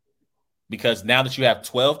patient, because now that you have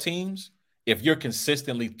 12 teams, if you're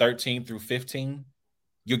consistently 13 through 15,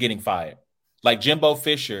 you're getting fired. Like Jimbo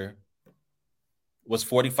Fisher was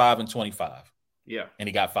 45-25. Yeah. And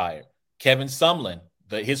he got fired. Kevin Sumlin,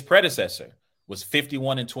 his predecessor, was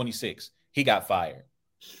 51-26. He got fired.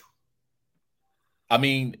 I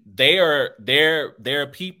mean, they're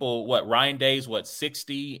people, what, Ryan Day's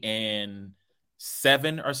 60-7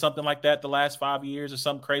 or something like that the last 5 years or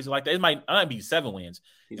something crazy like that. It might not be 7 wins.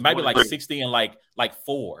 It might be like 60 and like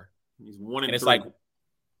 4. He's 1 and 3. It's like,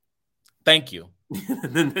 thank you.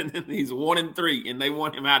 He's 1 and 3, and they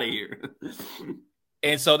want him out of here.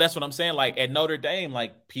 And so that's what I'm saying. Like at Notre Dame,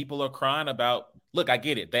 like people are crying about. Look, I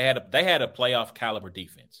get it. They had a playoff caliber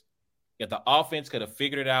defense. If the offense could have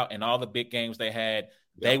figured it out in all the big games they had,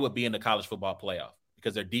 they would be in the college football playoff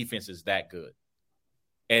because their defense is that good.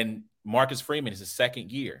 And Marcus Freeman is his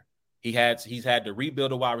second year. He's had to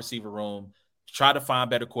rebuild a wide receiver room, try to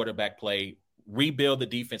find better quarterback play, rebuild the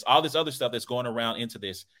defense, all this other stuff that's going around into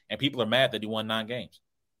this. And people are mad that he won 9 games.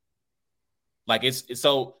 Like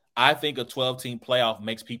so I think a 12-team playoff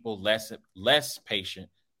makes people less patient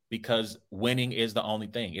because winning is the only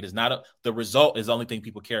thing. It is not the result is the only thing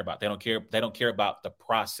people care about. They don't care about the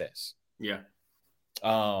process. Yeah.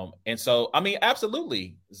 And so, I mean,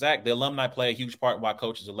 absolutely, Zach, the alumni play a huge part in why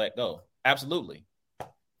coaches are let go. Absolutely.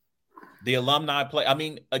 The alumni play. I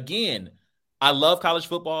mean, again, I love college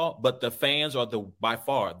football, but the fans are by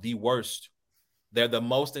far the worst. They're the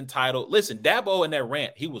most entitled. Listen, Dabo in that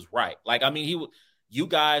rant, he was right. Like, I mean, you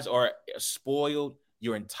guys are spoiled.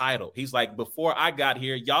 You're entitled. He's like, before I got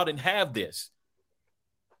here, y'all didn't have this.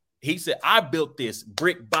 He said, I built this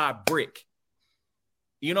brick by brick.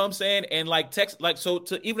 You know what I'm saying? And like Texas, so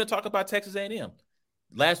to talk about Texas A&M,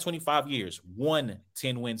 last 25 years, 1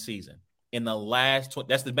 10-win season. In the last,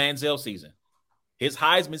 that's the Manziel season. His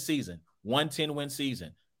Heisman season, 1 10-win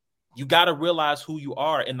season. You got to realize who you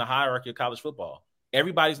are in the hierarchy of college football.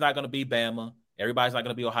 Everybody's not going to be Bama. Everybody's not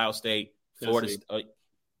going to be Ohio State, Florida.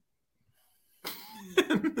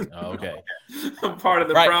 Okay. I'm part of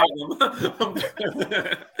the problem.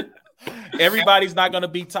 Everybody's not going to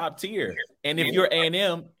be top tier. And if you're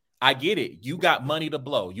A&M, I get it. You got money to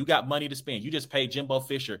blow. You got money to spend. You just paid Jimbo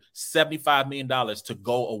Fisher $75 million to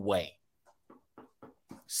go away.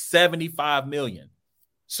 $75 million.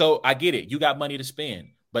 So I get it. You got money to spend.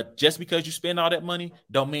 But just because you spend all that money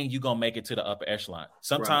don't mean you're going to make it to the upper echelon.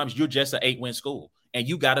 Sometimes you're just an 8-win school, and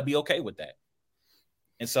you got to be okay with that.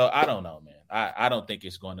 And so I don't know, man. I don't think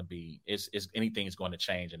it's going to be anything is going to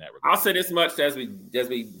change in that regard. I'll say this much as we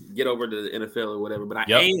get over to the NFL or whatever, but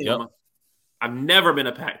I've never been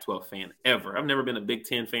a Pac-12 fan ever. I've never been a Big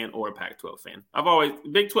Ten fan or a Pac-12 fan. I've always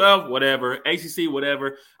Big 12, whatever, ACC,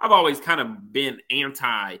 whatever. I've always kind of been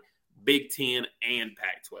anti Big Ten and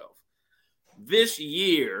Pac-12. This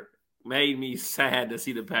year made me sad to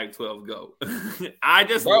see the Pac-12 go.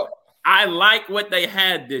 I like what they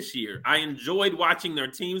had this year. I enjoyed watching their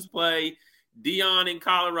teams play. Dion in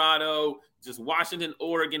Colorado, just Washington,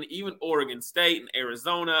 Oregon, even Oregon State and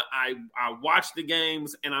Arizona. I watched the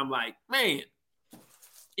games, and I'm like, man,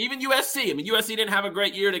 even USC. I mean, USC didn't have a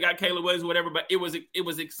great year. They got Caleb Williams, whatever, but it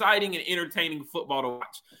was exciting and entertaining football to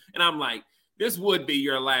watch. And I'm like, this would be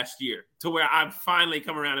your last year, to where I've finally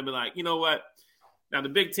come around and be like, you know what? Now the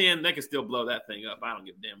Big Ten, they can still blow that thing up. I don't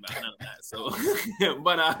give a damn about none of that. So,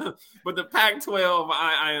 but the Pac-12,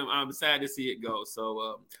 I'm sad to see it go.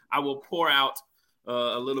 So I will pour out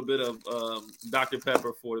a little bit of Dr.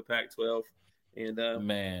 Pepper for the Pac-12, and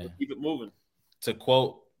we'll keep it moving. To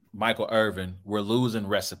quote Michael Irvin, we're losing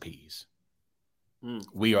recipes.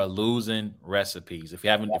 We are losing recipes. If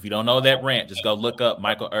you don't know that rant, just go look up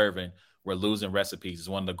Michael Irvin. We're losing recipes. It's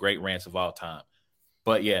one of the great rants of all time.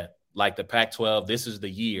 But yeah. Like the Pac-12, this is the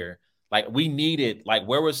year. Like we needed, like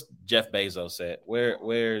where was Jeff Bezos at?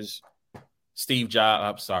 Where's Steve Jobs?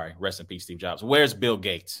 I'm sorry, rest in peace, Steve Jobs. Where's Bill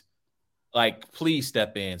Gates? Like, please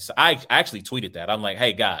step in. So I actually tweeted that. I'm like,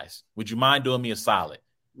 hey guys, would you mind doing me a solid?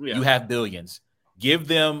 Yeah. You have billions. Give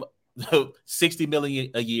them $60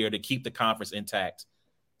 million a year to keep the conference intact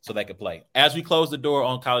so they can play. As we close the door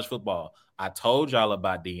on college football, I told y'all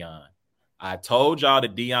about Deion. I told y'all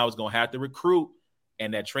that Deion was going to have to recruit,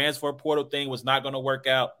 and that transfer portal thing was not going to work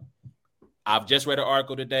out. I've just read an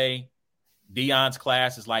article today. Deion's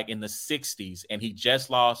class is like in the 60s, and he just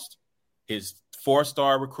lost his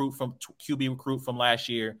 4-star QB recruit from last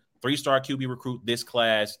year, 3-star QB recruit this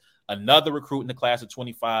class, another recruit in the class of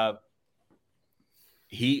 25.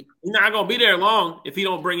 He's not going to be there long if he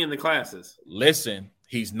don't bring in the classes. Listen,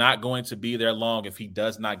 he's not going to be there long if he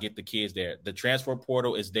does not get the kids there. The transfer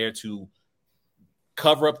portal is there to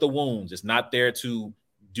cover up the wounds. It's not there to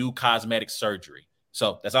do cosmetic surgery.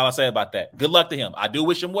 So that's all I say about that. Good luck to him. I do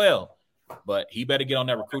wish him well, but he better get on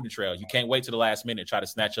that recruiting trail. You can't wait to the last minute and try to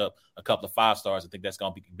snatch up a couple of 5-stars and think that's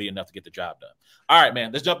going to be enough to get the job done. All right,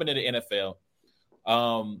 man, let's jump into the NFL.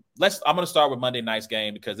 I'm going to start with Monday night's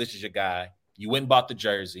game because this is your guy. You went and bought the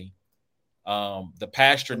jersey. The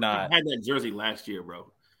Pastronaut. I had that jersey last year,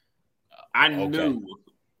 bro. I knew.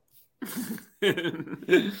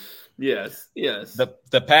 Yes. The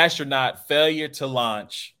Pastronaut failure to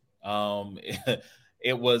launch.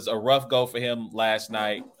 It was a rough go for him last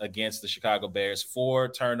night against the Chicago Bears. 4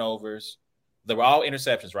 turnovers. They were all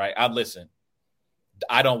interceptions, right? Listen.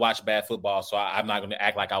 I don't watch bad football, so I'm not going to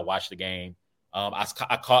act like I watched the game. I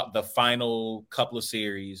caught the final couple of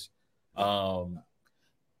series. I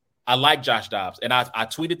like Josh Dobbs, and I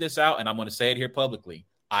tweeted this out, and I'm going to say it here publicly.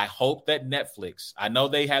 I hope that Netflix, I know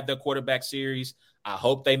they have their quarterback series. I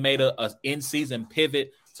hope they made a in-season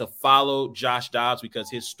pivot to follow Josh Dobbs because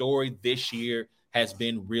his story this year has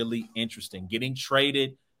been really interesting. Getting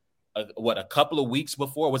traded, a couple of weeks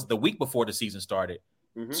before, was the week before the season started,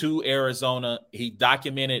 to Arizona. He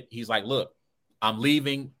documented, he's like, look, I'm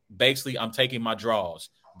leaving. Basically, I'm taking my draws.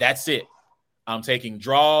 That's it. I'm taking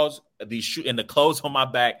draws, and the clothes on my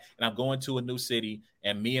back, and I'm going to a new city,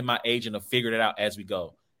 and me and my agent have figured it out as we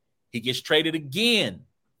go. He gets traded again,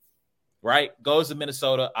 right? Goes to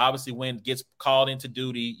Minnesota. Obviously, gets called into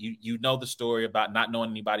duty. You know the story about not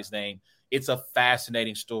knowing anybody's name. It's a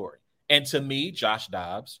fascinating story. And to me, Josh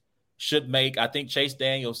Dobbs should make, I think Chase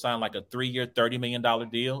Daniels signed like a 3-year, $30 million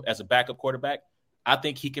deal as a backup quarterback. I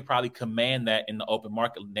think he could probably command that in the open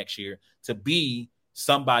market next year to be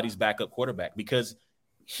somebody's backup quarterback because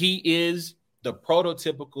he is the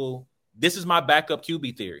prototypical, this is my backup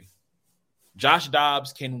QB theory. Josh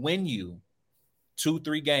Dobbs can win you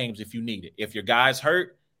 2-3 games if you need it. If your guy's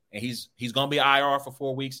hurt and he's going to be IR for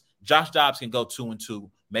 4 weeks, Josh Dobbs can go 2-2,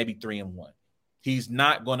 maybe 3-1. He's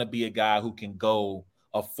not going to be a guy who can go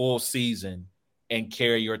a full season and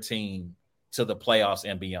carry your team to the playoffs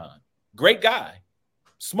and beyond. Great guy,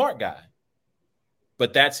 smart guy,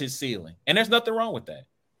 but that's his ceiling. And there's nothing wrong with that.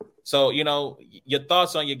 So, your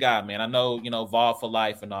thoughts on your guy, man. I know, Vol for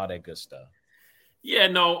life and all that good stuff. Yeah,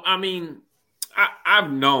 no, I mean,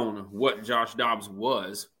 I've known what Josh Dobbs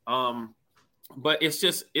was. But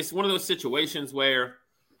it's one of those situations where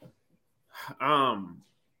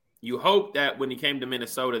you hope that when he came to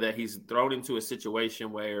Minnesota that he's thrown into a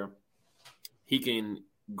situation where he can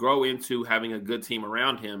grow into having a good team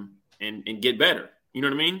around him and get better. You know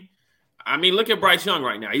what I mean? I mean, look at Bryce Young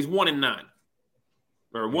right now. He's 1-9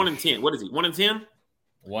 or 1-10. What is he? 1-10?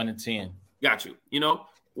 1-10. Got you.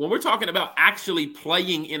 When we're talking about actually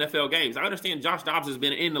playing NFL games, I understand Josh Dobbs has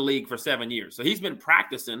been in the league for 7 years. So he's been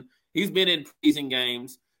practicing. He's been in preseason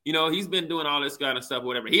games. He's been doing all this kind of stuff,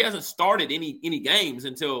 whatever. He hasn't started any games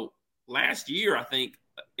until last year, I think,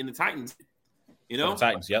 in the Titans. The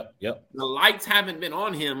Titans, yep. The lights haven't been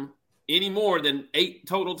on him any more than 8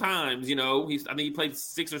 total times. I think he played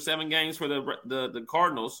 6 or 7 games for the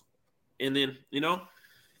Cardinals. And then,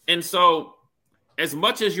 and so as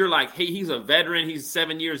much as you're like, hey, he's a veteran, he's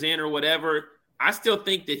 7 years in or whatever, I still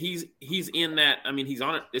think that he's in that. I mean, he's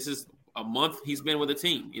on it. This is a month he's been with the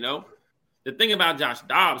team, The thing about Josh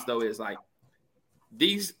Dobbs, though, is like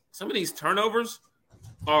some of these turnovers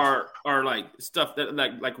are like stuff that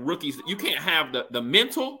like rookies. You can't have the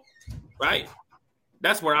mental, right?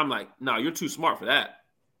 That's where I'm like, no, you're too smart for that.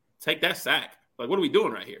 Take that sack. Like, what are we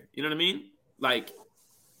doing right here? You know what I mean? Like,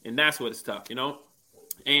 and that's what it's tough,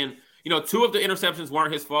 And 2 of the interceptions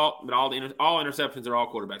weren't his fault, but all interceptions are all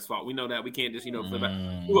quarterback's fault. We know that. We can't just flip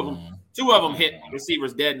back. Two of them hit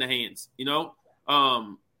receivers dead in the hands. And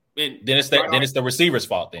then it's the receiver's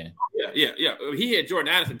fault. Then yeah. He hit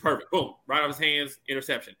Jordan Addison perfect. Boom, right off his hands,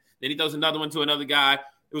 interception. Then he throws another one to another guy.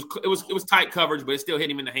 It was tight coverage, but it still hit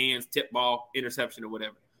him in the hands, tip ball, interception, or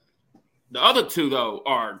whatever. The other 2 though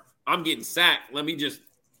are I'm getting sacked. Let me just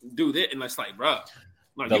do this, and it's like, bro.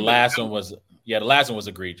 Like, the last one was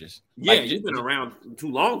egregious. Yeah, you've been around too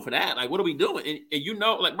long for that. Like, what are we doing?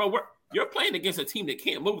 And bro, you're playing against a team that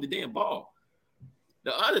can't move the damn ball.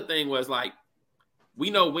 The other thing was like, we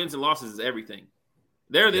know wins and losses is everything.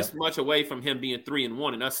 They're this much away from him being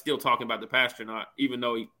 3-1, and us still talking about the Pastronaut, even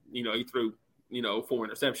though he threw 4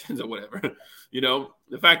 interceptions or whatever.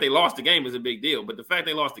 The fact they lost the game is a big deal, but the fact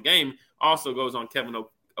they lost the game also goes on Kevin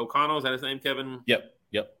O'Connell. Is that his name, Kevin? Yep.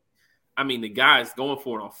 I mean, the guy's going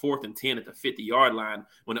for it on 4th and 10 at the 50-yard line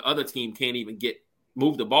when the other team can't even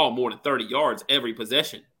move the ball more than 30 yards every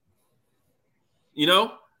possession.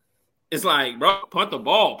 It's like, bro, punt the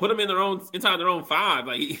ball, put them inside their own 5.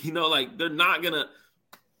 Like, they're not gonna.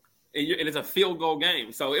 And it's a field goal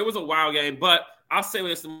game, so it was a wild game. But I'll say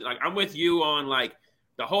this: like, I'm with you on like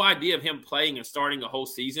the whole idea of him playing and starting a whole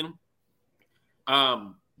season.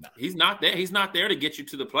 He's not there. He's not there to get you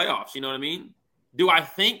to the playoffs. You know what I mean? Do I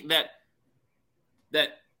think that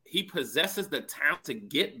he possesses the talent to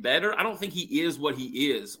get better? I don't think he is what he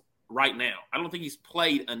is right now. I don't think he's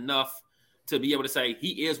played enough to be able to say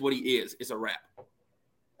he is what he is. It's a wrap.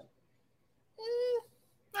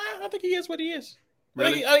 I think he is what he is.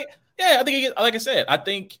 Really? I think he is. Like I said, I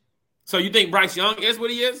think. So you think Bryce Young is what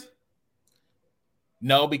he is?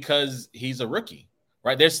 No, because he's a rookie,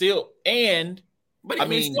 right? They're still but I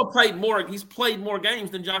mean, still played more. He's played more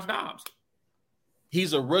games than Josh Dobbs.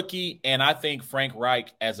 He's a rookie, and I think Frank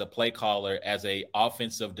Reich, as a play caller, as a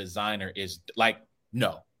offensive designer, is like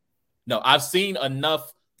no. I've seen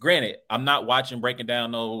enough. Granted, I'm not breaking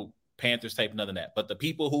down no Panthers tape, none of that. But the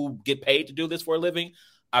people who get paid to do this for a living,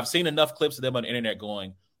 I've seen enough clips of them on the internet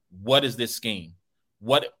going, "What is this scheme?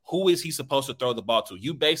 Who is he supposed to throw the ball to?"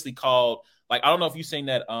 You basically called, like, I don't know if you've seen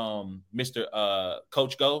that Mr.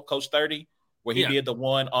 Coach 30, where he did the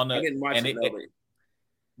one on the. I didn't watch it.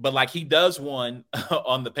 But like he does one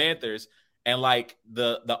on the Panthers, and like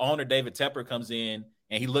the owner David Tepper comes in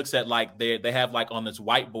and he looks at like they have like on this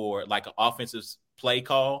whiteboard like an offensive play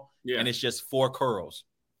call, and it's just 4 curls.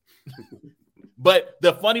 But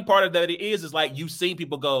the funny part of that is like you've seen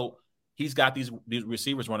people go, he's got these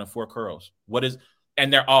receivers running 4 curls.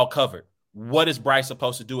 And they're all covered. What is Bryce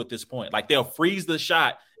supposed to do at this point? Like they'll freeze the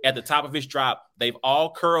shot at the top of his drop. They've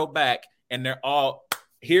all curled back, and they're all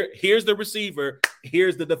here's the receiver,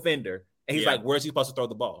 here's the defender, and he's like, where's he supposed to throw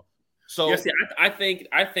the ball? So I think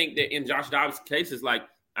that in Josh Dobbs' case is like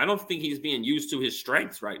I don't think he's being used to his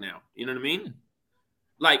strengths right now. You know what I mean?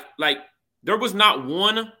 Like there was not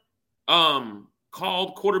one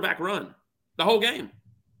called quarterback run the whole game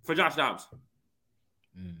for Josh Dobbs.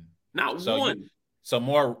 Not one.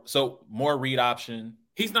 More read option.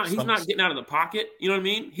 He's not getting out of the pocket. You know what I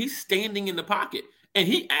mean? He's standing in the pocket, and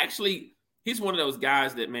he's one of those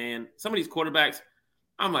guys that, man, some of these quarterbacks,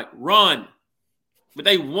 I'm like, run. But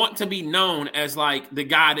they want to be known as like the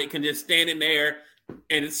guy that can just stand in there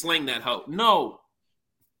and sling that hoe. No.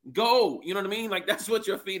 Go. You know what I mean? Like that's what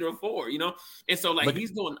your feet are for, you know? And so like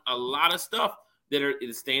he's doing a lot of stuff that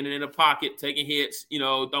is standing in the pocket, taking hits,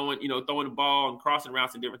 throwing the ball and crossing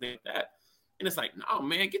routes and different things like that. And it's like, no,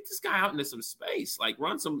 man, get this guy out into some space. Like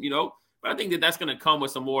run some, but I think that's going to come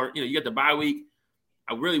with some more, you get the bye week.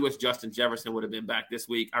 I really wish Justin Jefferson would have been back this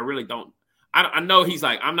week. I really don't. I know he's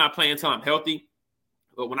like, I'm not playing until I'm healthy.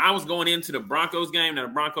 But when I was going into the Broncos game, now the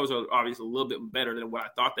Broncos are obviously a little bit better than what I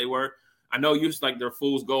thought they were. I know you like they're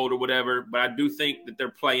fool's gold or whatever, but I do think that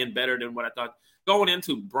they're playing better than what I thought. Going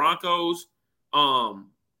into Broncos,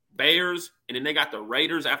 Bears, and then they got the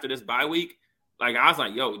Raiders after this bye week. Like I was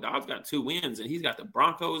like, yo, Dobbs got 2 wins, and he's got the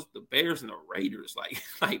Broncos, the Bears, and the Raiders.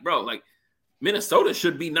 Like bro, like Minnesota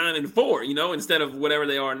should be 9-4, instead of whatever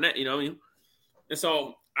they are net, And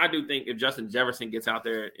so I do think if Justin Jefferson gets out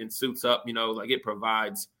there and suits up, like it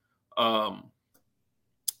provides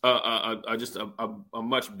just a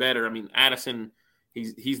much better. I mean, Addison,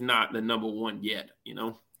 he's not the number 1 yet,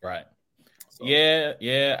 Right. So.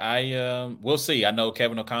 Yeah. We'll see. I know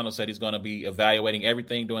Kevin O'Connell said he's going to be evaluating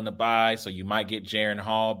everything during the bye, so you might get Jaron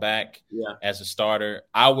Hall back as a starter.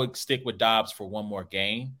 I would stick with Dobbs for one more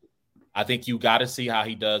game. I think you got to see how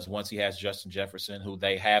he does once he has Justin Jefferson, who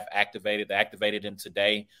they have activated. They activated him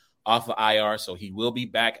today off of IR, so he will be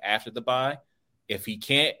back after the bye. If he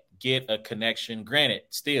can't get a connection, granted,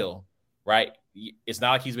 still, right, it's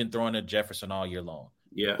not like he's been throwing to Jefferson all year long.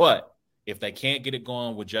 Yeah. But if they can't get it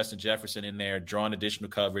going with Justin Jefferson in there, drawing additional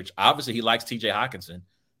coverage, obviously he likes TJ Hawkinson.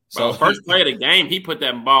 So first play of the game, he put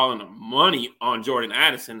that ball in the money on Jordan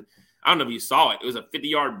Addison. I don't know if you saw it. It was a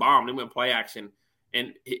 50-yard bomb. They went play action.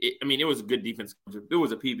 And, it was a good defense. It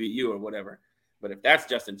was a PBU or whatever. But if that's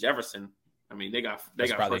Justin Jefferson, I mean, they got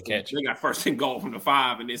first and goal from the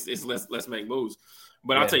 5, and it's let's make moves.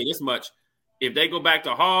 But I'll tell you this much. If they go back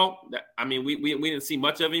to Hall, we didn't see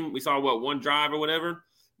much of him. We saw, one drive or whatever.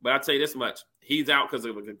 But I'll tell you this much. He's out because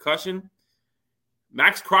of a concussion.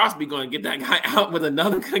 Max Crosby going to get that guy out with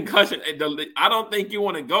another concussion. I don't think you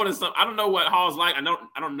want to go to some – I don't know what Hall's like. I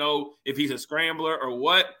don't know if he's a scrambler or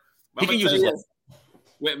what. But he can use his –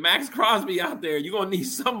 with Max Crosby out there, you're going to need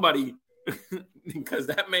somebody because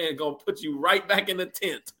that man going to put you right back in the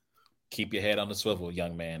tent. Keep your head on the swivel,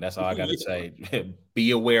 young man. That's all I got to say.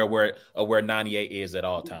 Be aware where 98 is at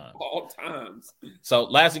all times. All times. So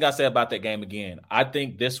last thing I say about that game again, I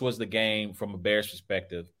think this was the game from a Bears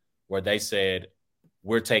perspective where they said,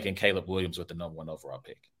 we're taking Caleb Williams with the number 1 overall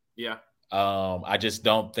pick. Yeah. I just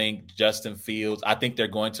don't think Justin Fields – I think they're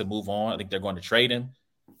going to move on. I think they're going to trade him.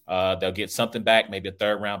 They'll get something back, maybe a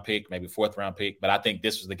 3rd-round pick, maybe a 4th-round pick. But I think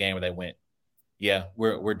this was the game where they went, yeah,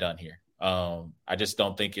 we're done here. I just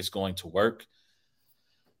don't think it's going to work.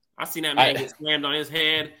 I seen that man get slammed on his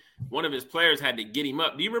head. One of his players had to get him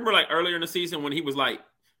up. Do you remember earlier in the season when he was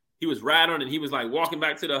he was rattling and he was like walking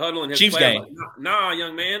back to the huddle and his Chiefs player game. like, nah,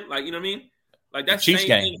 young man. Like, you know what I mean? Like that Chiefs same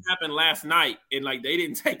game. thing happened last night, and like they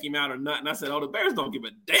didn't take him out or nothing. I said, "Oh, the Bears don't give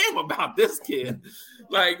a damn about this kid."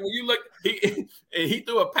 Like when you look, he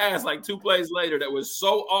threw a pass like 2 plays later that was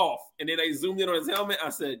so off, and then they zoomed in on his helmet.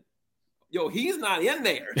 I said, "Yo, he's not in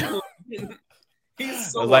there.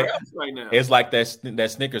 He's somewhere else right now." It's like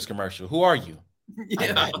that Snickers commercial. Who are you?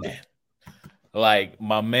 Yeah. I'm Batman. Like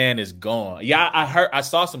my man is gone. Yeah, I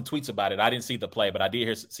saw some tweets about it. I didn't see the play, but I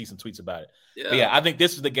did see some tweets about it. Yeah. But yeah, I think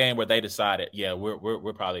this is the game where they decided, yeah,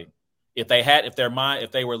 we're probably if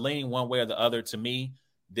they were leaning one way or the other, to me,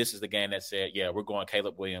 this is the game that said, yeah, we're going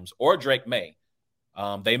Caleb Williams or Drake May.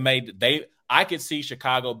 I could see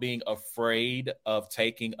Chicago being afraid of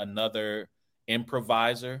taking another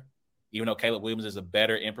improviser, even though Caleb Williams is a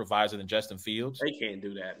better improviser than Justin Fields. They can't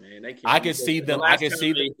do that, man. They can't. I can see them. I can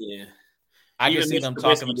see them. I can see them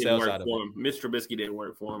talking themselves out of it. Mitch Trubisky didn't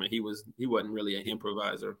work for him, and he wasn't really an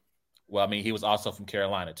improviser. Well, I mean, he was also from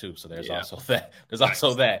Carolina too, so there's also that. There's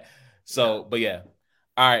also that. So, but yeah.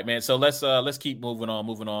 All right, man. So let's keep moving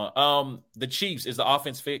on. The Chiefs, is the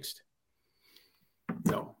offense fixed?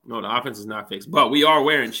 No, the offense is not fixed. But we are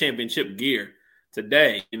wearing championship gear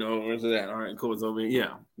today. Where's that? All right, cool. It's over.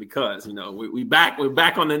 Yeah, because we're back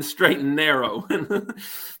on the straight and narrow.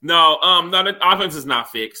 No, the offense is not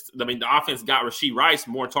fixed. I mean, the offense got Rashee Rice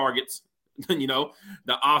more targets. The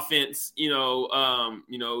offense,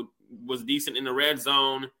 was decent in the red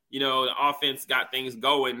zone. The offense got things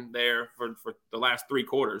going there for the last 3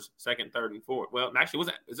 quarters, second, third, and fourth. Well, actually,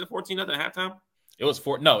 is it 14-0 at halftime? It was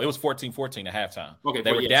 14-14 at halftime. Okay,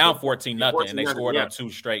 they were down 14-0, and they scored on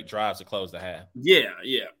 2 straight drives to close the half. Yeah.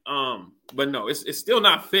 But no, it's still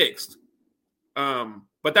not fixed.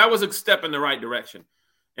 But that was a step in the right direction,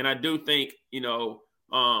 and I do think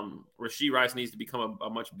Rashee Rice needs to become a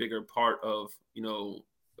much bigger part of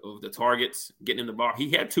of the targets, getting in the ball. He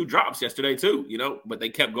had 2 drops yesterday too, but they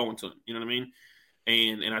kept going to him. You know what I mean?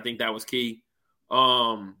 And I think that was key.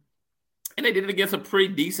 And they did it against a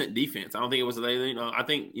pretty decent defense. I don't think it was, I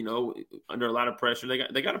think, under a lot of pressure,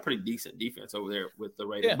 they got a pretty decent defense over there with the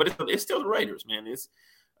Raiders. Yeah. But it's still the Raiders, man.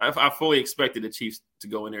 I fully expected the Chiefs to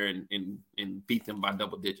go in there and beat them by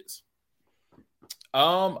double digits.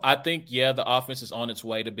 I think, yeah, the offense is on its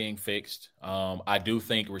way to being fixed. I do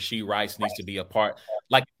think Rashee Rice needs to be a part.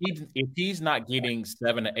 Like, if he's not getting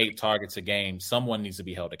 7 to 8 targets a game, someone needs to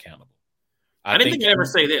be held accountable. I didn't think I'd ever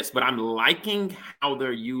say this, but I'm liking how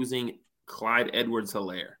they're using Clyde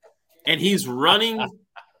Edwards-Helaire. And he's running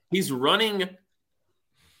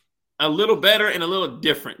a little better and a little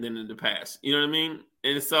different than in the past. You know what I mean?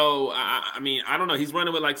 And so, I mean, I don't know. He's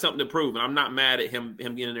running with like something to prove, and I'm not mad at him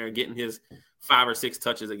getting in there and getting his 5 or 6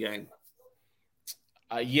 touches a game.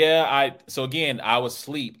 So again, I was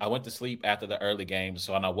asleep. I went to sleep after the early game.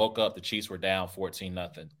 So when I woke up, the Chiefs were down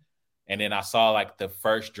 14-0. And then I saw like the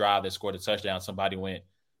first drive that scored a touchdown. Somebody went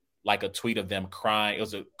like a tweet of them crying. It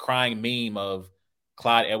was a crying meme of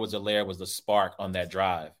Clyde Edwards-Helaire was the spark on that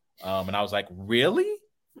drive. And I was like, really?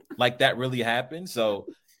 Like that really happened? So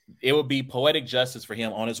it would be poetic justice for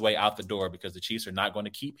him on his way out the door, because the Chiefs are not going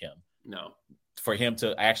to keep him. No. For him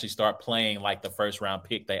to actually start playing like the first round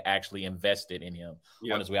pick, they actually invested in him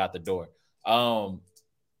on his way out the door.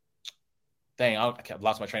 Dang, I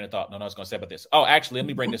lost my train of thought. No, I was going to say about this. Oh, actually, let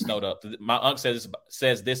me bring this note up. My uncle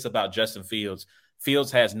says this about Justin Fields.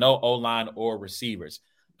 Fields has no O-line or receivers.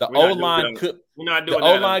 The O-line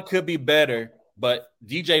could be better, but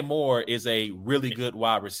DJ Moore is a really good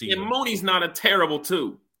wide receiver. And Mooney's not a terrible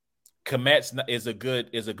too. Komet's is a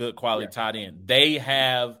good quality tight end. They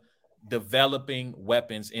have developing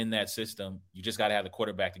weapons in that system. You just got to have the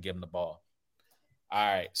quarterback to give them the ball. All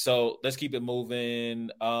right, so let's keep it moving.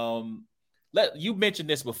 You mentioned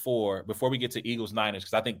this before we get to Eagles Niners,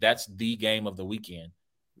 because I think that's the game of the weekend.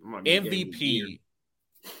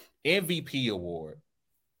 MVP award.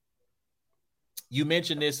 You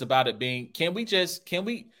mentioned this about it being. Can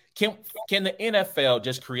the NFL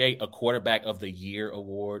just create a quarterback of the year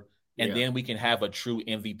award, and then we can have a true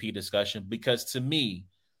MVP discussion? Because to me,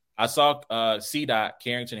 I saw C-Dot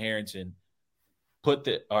Harrington Harrison.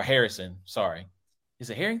 Sorry, is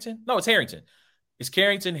it Harrington? No, it's Harrington. It's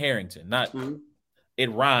Harrington. Not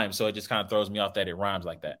It rhymes, so it just kind of throws me off that it rhymes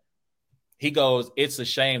like that. He goes, "It's a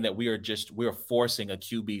shame that we're forcing a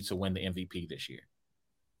QB to win the MVP this year."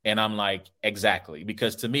 And I'm like, exactly.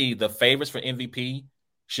 Because to me, the favorites for MVP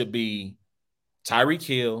should be Tyreek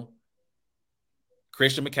Hill,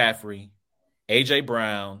 Christian McCaffrey, A.J.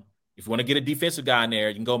 Brown. If you want to get a defensive guy in there,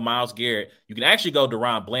 you can go Myles Garrett. You can actually go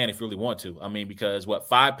DeRon Bland if you really want to. I mean, because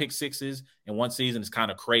 5 pick sixes in one season is kind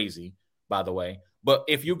of crazy, by the way. But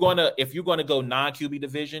if you're gonna go non-QB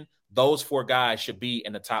division, those 4 guys should be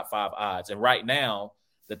in the top 5 odds. And right now,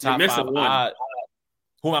 the You're top 5 missing one. odds.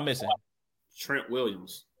 Who am I missing? Trent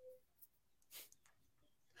Williams.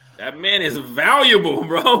 That man is valuable,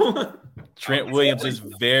 bro. Trent Williams is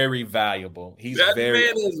very valuable. Man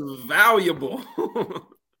is valuable.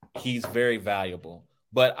 He's very valuable.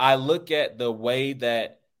 But I look at the way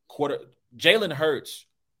that Jalen Hurts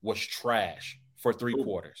was trash for 3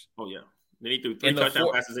 quarters. Oh, yeah. Then he threw 3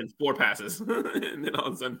 touchdown passes and 4 passes. And then all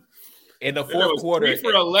of a sudden, in the fourth quarter, 3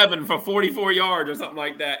 for 11 for 44 yards or something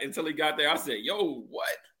like that until he got there. I said, yo, what?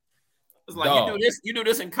 It's like, you do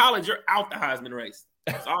this in college, you're out the Heisman race.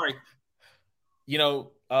 Sorry.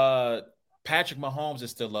 Patrick Mahomes is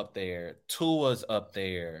still up there. Tua's up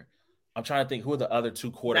there. I'm trying to think who are the other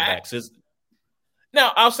 2 quarterbacks.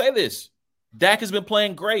 Now, I'll say this. Dak has been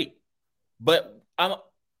playing great. But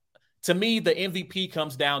to me, the MVP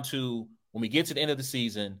comes down to when we get to the end of the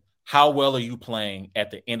season, how well are you playing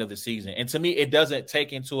at the end of the season? And to me, it doesn't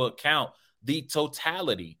take into account the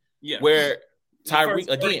totality. Yeah. Where Tyreek,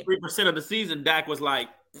 again, 3% of the season, Dak was like,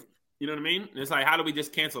 you know what I mean? And it's like, how do we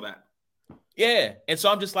just cancel that? Yeah. And so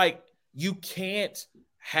I'm just like, you can't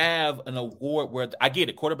have an award where I get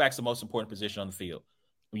it. Quarterback's the most important position on the field.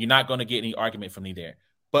 You're not going to get any argument from me there.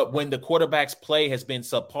 But when the quarterback's play has been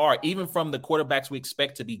subpar, even from the quarterbacks we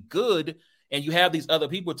expect to be good, and you have these other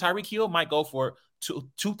people, Tyreek Hill might go for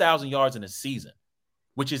 2,000 yards in a season,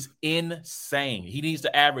 which is insane. He needs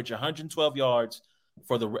to average 112 yards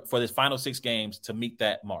for his final 6 games to meet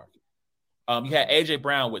that mark. You had A.J.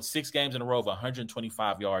 Brown with 6 games in a row of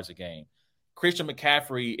 125 yards a game. Christian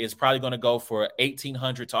McCaffrey is probably going to go for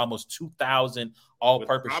 1,800 to almost 2,000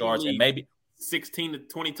 all-purpose yards and maybe 16 to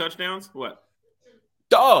 20 touchdowns. What?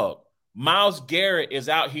 Dog. Myles Garrett is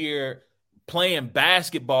out here playing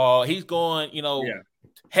basketball. He's going,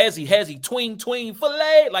 hezzy, twing,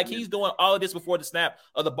 fillet. Like he's doing all of this before the snap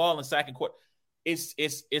of the ball in second quarter.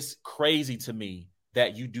 It's crazy to me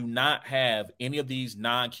that you do not have any of these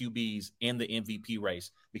non-QBs in the MVP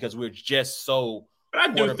race because we're just so. But I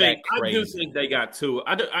do think they got 2.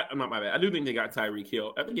 I'm not my bad. I do think they got Tyreek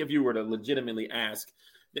Hill. I think if you were to legitimately ask,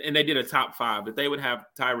 and they did a top 5, that they would have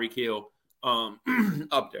Tyreek Hill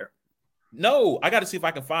up there. No, I got to see if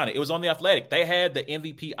I can find it. It was on The Athletic. They had the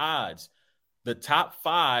MVP odds. The top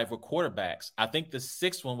 5 were quarterbacks. I think the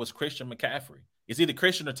 6th one was Christian McCaffrey. It's either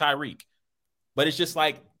Christian or Tyreek. But it's just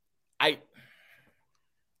like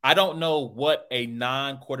I don't know what a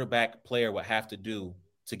non-quarterback player would have to do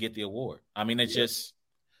to get the award. I mean, it's just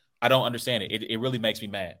I don't understand it. It really makes me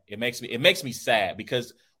mad. It makes me sad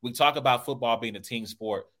because we talk about football being a team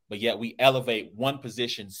sport, but yet we elevate one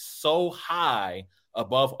position so high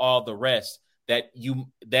above all the rest that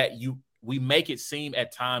we make it seem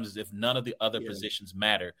at times as if none of the other positions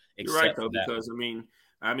matter. You're right though, because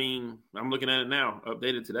I mean, I'm looking at it now,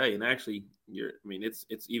 updated today, and actually,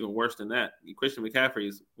 it's even worse than that. Christian McCaffrey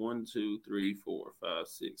is 1, 2, 3, 4, 5,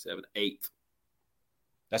 6, 7, 8.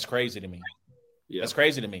 That's crazy to me. Yeah. That's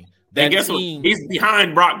crazy to me. And guess what? He's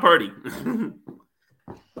behind Brock Purdy.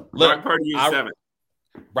 Brock Purdy is 7.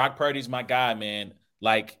 Brock Purdy's my guy, man.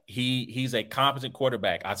 Like he's a competent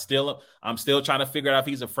quarterback. I'm still trying to figure out if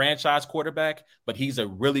he's a franchise quarterback, but he's a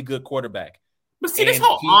really good quarterback. But see, this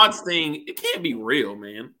whole odds thing, it can't be real,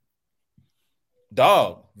 man.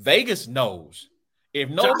 Dog, Vegas knows. If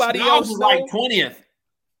nobody else knows, like 20th.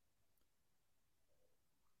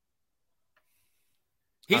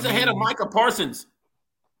 He's ahead of Micah Parsons.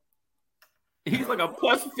 He's like a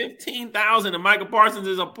plus 15,000, and Micah Parsons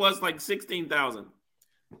is a plus like 16,000.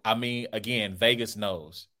 I mean, again, Vegas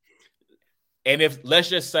knows. And if let's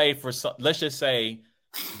just say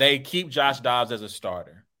they keep Josh Dobbs as a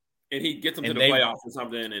starter, and he gets them to the playoffs or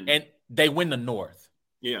something, and they win the North.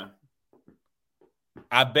 Yeah,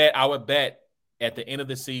 I would bet at the end of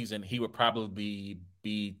the season he would probably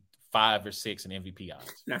be 5 or 6 in MVP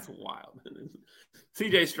odds. That's wild.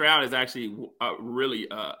 CJ Stroud is actually really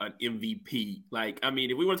an MVP. Like, I mean,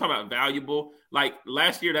 if we want to talk about valuable, like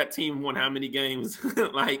last year that team won how many games?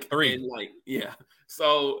 Like 3. And yeah.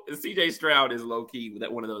 So CJ Stroud is low key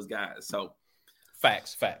that one of those guys. So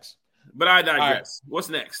facts. But I digress. Right. What's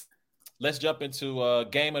next? Let's jump into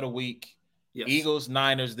game of the week. Yes. Eagles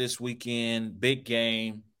Niners this weekend, big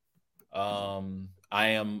game. I'm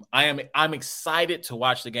excited to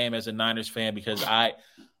watch the game as a Niners fan because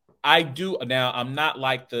I do now. I'm not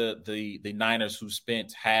like the Niners who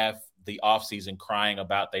spent half the offseason crying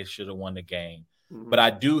about they should have won the game. Mm-hmm. But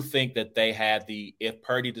I do think that they had if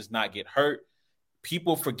Purdy does not get hurt,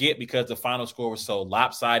 people forget because the final score was so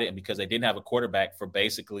lopsided and because they didn't have a quarterback for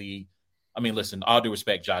basically, I mean, listen, all due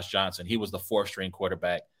respect, Josh Johnson, he was the 4th string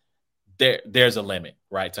quarterback. there's a limit,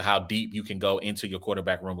 right, to how deep you can go into your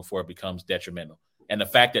quarterback room before it becomes detrimental. And the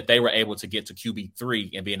fact that they were able to get to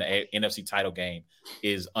QB3 and be in the NFC title game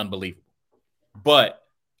is unbelievable. But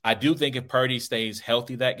I do think if Purdy stays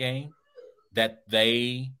healthy that game, that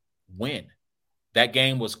they win. That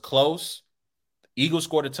game was close. Eagles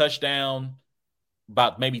scored a touchdown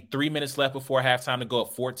about maybe 3 minutes left before halftime to go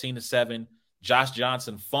up 14-7. Josh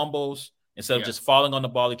Johnson fumbles. Instead of just falling on the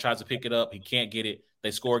ball, he tries to pick it up. He can't get it.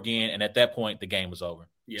 They score again. And at that point, the game was over.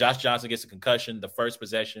 Yeah. Josh Johnson gets a concussion the first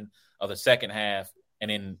possession of the second half. And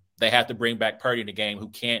then they have to bring back Purdy in the game who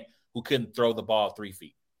couldn't throw the ball 3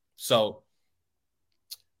 feet. So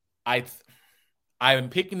I am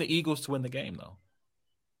picking the Eagles to win the game, though.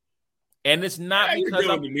 And it's not because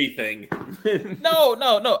I'm doing the me thing.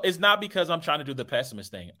 No. It's not because I'm trying to do the pessimist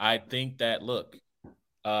thing. I think that, look,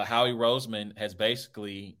 Howie Roseman has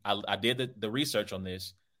basically, I did the research on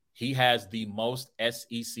this. He has the most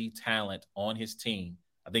SEC talent on his team.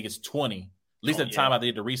 I think it's 20. At least at the time I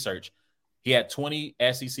did the research. He had 20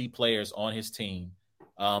 SEC players on his team,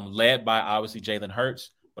 led by, obviously, Jalen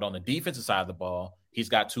Hurts. But on the defensive side of the ball, he's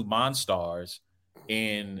got 2 monstars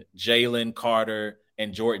in Jalen Carter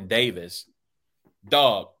and Jordan Davis.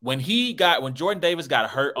 Dog, when Jordan Davis got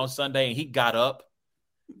hurt on Sunday and he got up.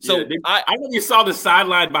 So I know you saw the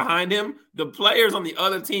sideline behind him. The players on the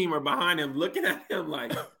other team are behind him looking at him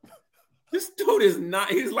like, this dude is not,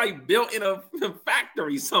 he's like built in a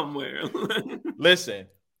factory somewhere. Listen,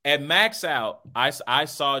 at Max Out, I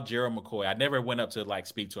saw Gerald McCoy. I never went up to like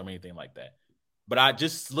speak to him or anything like that. But I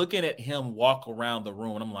just looking at him walk around the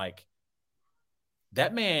room, and I'm like,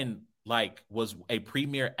 that man like was a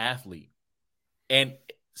premier athlete. And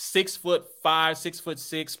 6'5",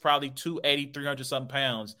 6'6", probably 280, 300 something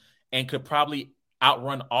pounds, and could probably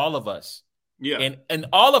outrun all of us. Yeah. And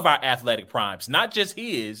all of our athletic primes, not just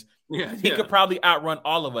his. Yeah. He could probably outrun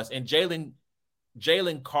all of us. And Jalen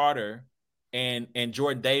Carter and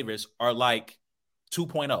Jordan Davis are like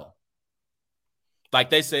 2.0. Like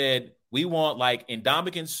they said, we want like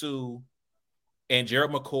Ndamukong Suh and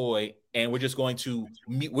Gerald McCoy, and we're just going to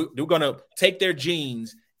we're going to take their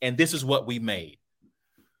genes, and this is what we made.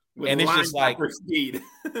 And it's just like speed.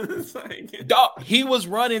 Dog, he was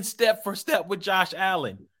running step for step with Josh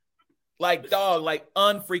Allen. Like, dog, like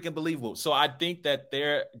unfreaking believable. So I think that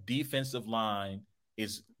their defensive line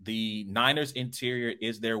is the Niners interior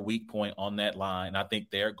is their weak point on that line. I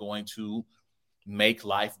think they're going to make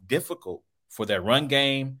life difficult for their run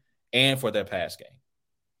game and for their pass game.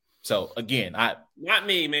 So again, not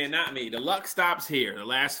me, man, not me. The luck stops here. The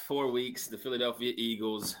last 4 weeks, the Philadelphia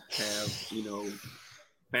Eagles have,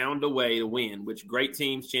 found a way to win, which great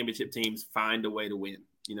teams, championship teams find a way to win.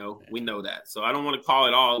 We know that. So I don't want to call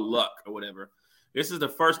it all luck or whatever. This is the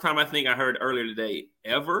first time I think I heard earlier today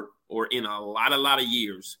ever, or in a lot of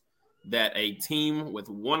years, that a team with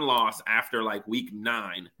one loss after like week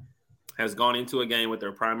 9 has gone into a game with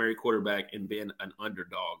their primary quarterback and been an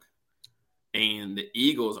underdog. And the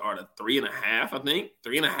Eagles are the 3.5, I think,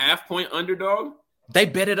 3.5 point underdog. They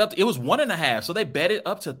bet it up. It was 1.5, so they bet it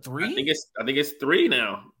up to 3. I think it's 3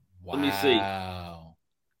 now. Wow. Let me see.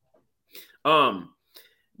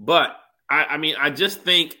 But I just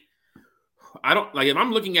think I don't like if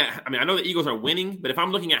I'm looking at. I know the Eagles are winning, but if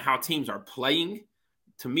I'm looking at how teams are playing,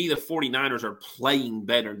 to me the 49ers are playing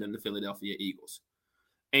better than the Philadelphia Eagles.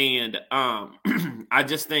 And I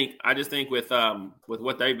just think with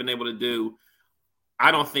what they've been able to do,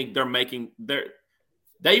 I don't think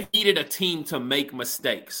they've needed a team to make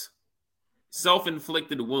mistakes,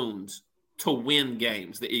 self-inflicted wounds to win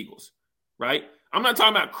games, the Eagles, right? I'm not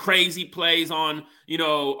talking about crazy plays on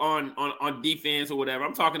defense or whatever.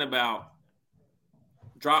 I'm talking about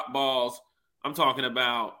drop balls. I'm talking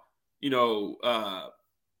about,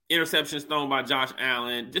 interceptions thrown by Josh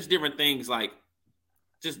Allen, just different things like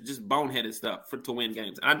just boneheaded stuff to win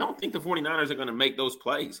games. And I don't think the 49ers are going to make those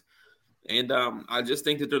plays. And I just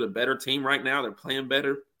think that they're the better team right now. They're playing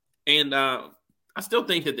better. And I still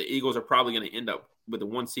think that the Eagles are probably going to end up with the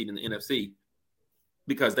 1 seed in the NFC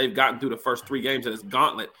because they've gotten through the first 3 games of this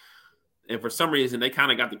gauntlet. And for some reason, they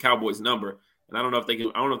kind of got the Cowboys number. And I don't know if they're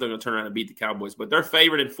going to turn around and beat the Cowboys. But they're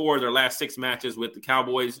favored in 4 of their last 6 matches, with the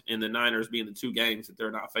Cowboys and the Niners being the 2 games that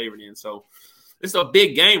they're not favored in. So it's a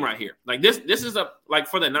big game right here. Like this is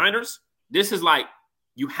for the Niners, this is like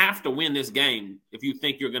you have to win this game if you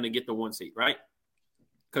think you're going to get the 1 seed, right?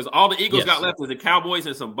 Because all the Eagles got left was the Cowboys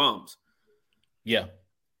and some bums. Yeah.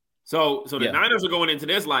 So the Niners are going into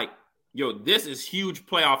this like, this is huge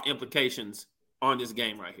playoff implications on this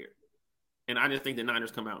game right here. And I just think the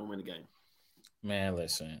Niners come out and win the game. Man,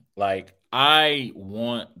 listen, like I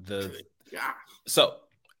want so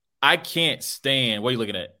I can't stand. What are you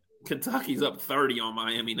looking at? Kentucky's up 30 on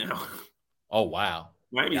Miami now. Oh wow.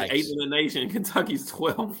 Miami's Yikes. 8th in the nation. Kentucky's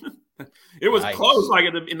 12. It was Yikes. close, like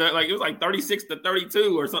like it was like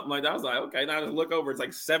 36-32 or something like that. I was like, okay, now just look over. It's like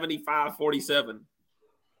 75-47.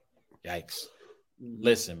 Yikes.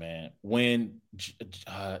 Listen, man, when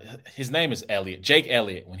his name is Elliott, Jake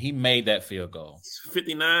Elliott, when he made that field goal,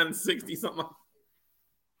 59-60 something.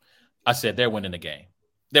 I said they're winning the game.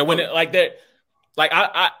 They're winning like that. Like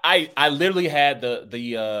I literally had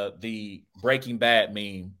the Breaking Bad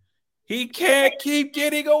meme. He can't keep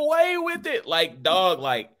getting away with it. Like, dog,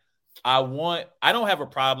 like I don't have a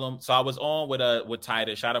problem. So I was on with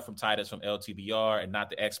Titus. Shout out from Titus from LTBR and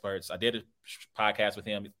Not the Experts. I did a podcast with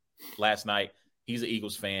him last night. He's an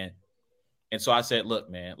Eagles fan. And so I said, look,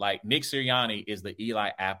 man, like Nick Sirianni is the Eli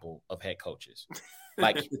Apple of head coaches.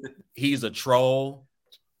 Like he's a troll.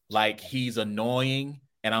 Like he's annoying.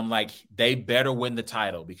 And I'm like, they better win the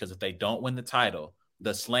title, because if they don't win the title,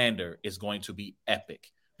 the slander is going to be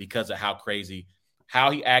epic because of how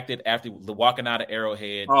he acted after the walking out of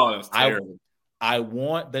Arrowhead. Oh, that was terrible. I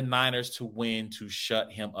want the Niners to win to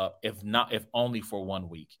shut him up, if only for 1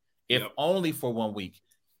 week. Only for 1 week.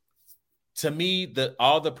 To me,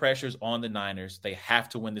 all the pressure's on the Niners. They have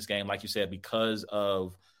to win this game, like you said, because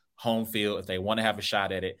of home field, if they want to have a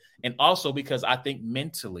shot at it. And also because I think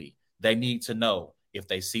mentally they need to know if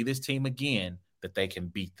they see this team again that they can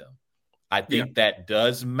beat them. I think that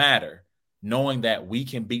does matter, knowing that we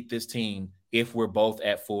can beat this team if we're both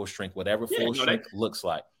at full strength, whatever full strength looks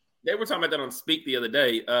like. They were talking about that on Speak the other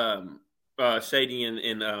day. Shady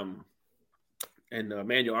and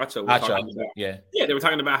Manuel Acho were talking about. Yeah, they were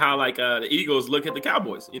talking about how like the Eagles look at the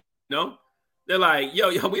Cowboys. You know, they're like, yo,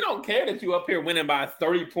 we don't care that you up here winning by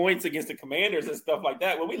 30 points against the Commanders and stuff like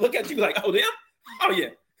that. When we look at you, like, oh, them, oh yeah,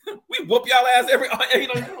 we whoop y'all ass every. You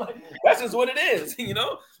know, like, that's just what it is. You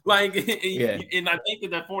know, like, and I think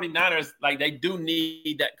that the 49ers, like, they do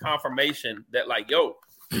need that confirmation that, like, yo,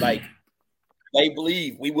 like. They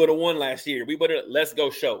believe we would have won last year. We would have. Let's go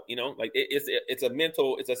show. You know, like it's a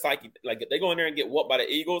mental, it's a psyche. Like if they go in there and get whooped by the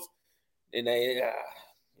Eagles, and they,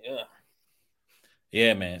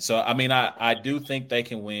 yeah, man. So I mean, I do think they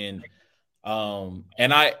can win. And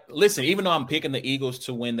I listen, even though I'm picking the Eagles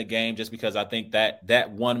to win the game, just because I think that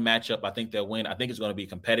one matchup, I think they'll win. I think it's going to be a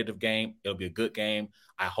competitive game. It'll be a good game.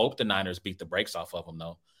 I hope the Niners beat the brakes off of them,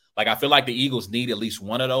 though. Like I feel like the Eagles need at least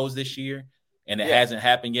one of those this year, and it hasn't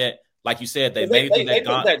happened yet. Like you said, they made it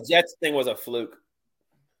through that. That Jets thing was a fluke.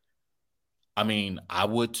 I mean, I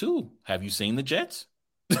would too. Have you seen the Jets?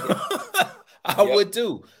 I would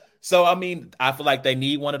too. So, I mean, I feel like they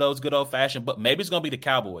need one of those good old-fashioned, but maybe it's going to be the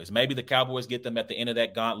Cowboys. Maybe the Cowboys get them at the end of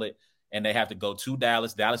that gauntlet, and they have to go to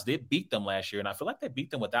Dallas. Dallas did beat them last year, and I feel like they beat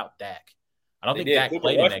them without Dak. I don't think Dak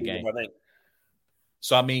played in that game.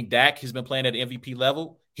 So, I mean, Dak has been playing at MVP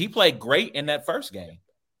level. He played great in that first game.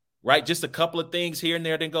 Right, just a couple of things here and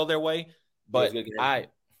there didn't go their way, but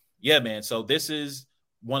man. So this is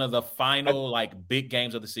one of the final like big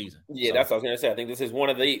games of the season. Yeah, so. That's what I was gonna say. I think this is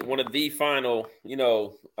one of the final. You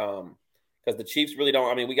know, because the Chiefs really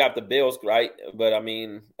don't. I mean, we got the Bills, right? But I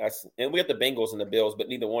mean, and we got the Bengals and the Bills, but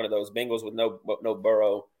neither one of those Bengals with no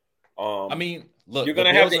Burrow. I mean, look, you're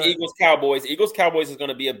gonna have the Eagles Cowboys. Eagles Cowboys is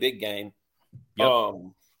gonna be a big game. Yep.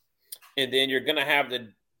 And then you're gonna have the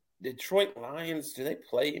Detroit Lions, do they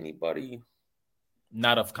play anybody?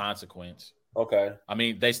 Not of consequence. Okay. I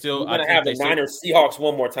mean, they still. You're going to have the Niners Seahawks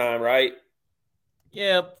one more time, right?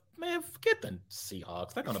 Yeah, man, forget the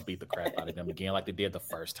Seahawks. They're going to beat the crap out of them again like they did the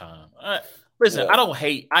first time. Listen,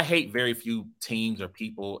 I hate very few teams or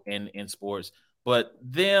people in sports, but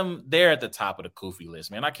they're at the top of the Koofy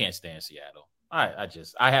list, man. I can't stand Seattle. I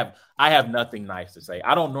have nothing nice to say.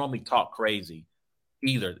 I don't normally talk crazy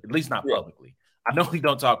either, at least not publicly. I know we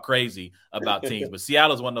don't talk crazy about teams, but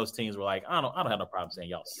Seattle's one of those teams where like I don't have no problem saying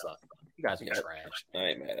y'all suck. You guys are trash. I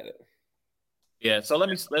ain't mad at it. Yeah, so let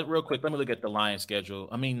me look at the Lions schedule.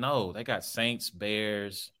 I mean, no, they got Saints,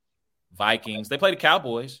 Bears, Vikings. They play the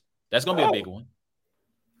Cowboys. That's gonna be a big one.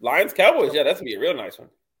 Lions, Cowboys, yeah, that's gonna be a real nice one.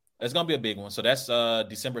 That's gonna be a big one. So that's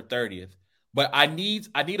December 30th. But I need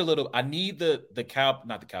the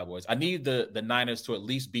Cowboys. I need the Niners to at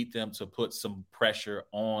least beat them to put some pressure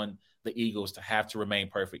on the Eagles to have to remain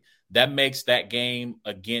perfect. That makes that game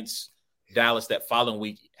against Dallas that following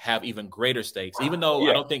week have even greater stakes. Even though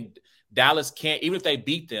I don't think Dallas can't, even if they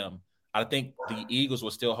beat them, I think the Eagles will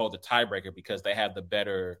still hold the tiebreaker because they have the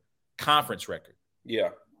better conference record. Yeah.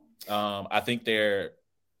 I think their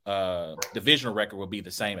divisional record will be the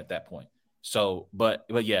same at that point. So, but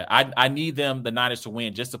yeah, I need the Niners to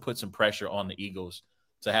win just to put some pressure on the Eagles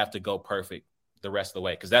to have to go perfect the rest of the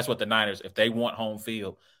way. Because that's what the Niners, if they want home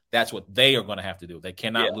field, That's what they are going to have to do. They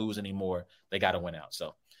cannot lose anymore. They got to win out.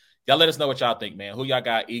 So y'all let us know what y'all think, man. Who y'all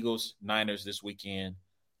got? Eagles, Niners this weekend.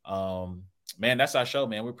 Man, that's our show,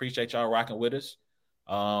 man. We appreciate y'all rocking with us.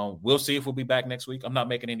 We'll see if we'll be back next week. I'm not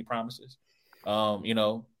making any promises.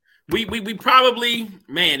 We probably,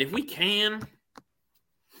 man, if we can.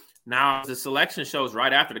 Now the selection shows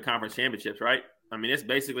right after the conference championships, right? I mean, it's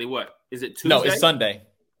basically what? Is it Tuesday? No, it's Sunday.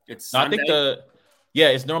 It's Sunday? I think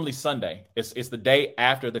it's normally Sunday. It's the day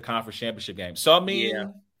after the conference championship game. So I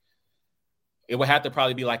mean, it would have to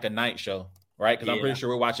probably be like a night show, right? Because I'm pretty sure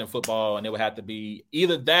we're watching football, and it would have to be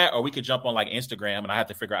either that or we could jump on like Instagram, and I have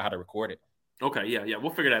to figure out how to record it. Okay, yeah,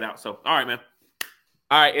 we'll figure that out. So, all right, man.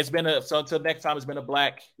 All right, so until next time, it's been a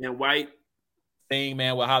black and white thing,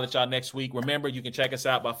 man. We'll holler at y'all next week. Remember, you can check us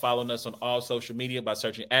out by following us on all social media by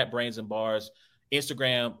searching at Brains and Bars,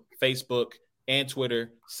 Instagram, Facebook, and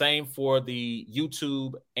Twitter. Same for the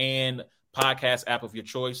YouTube and podcast app of your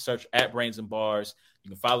choice. Search at Brains and Bars. You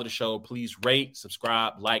can follow the show. Please rate,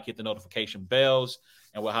 subscribe, like, hit the notification bells,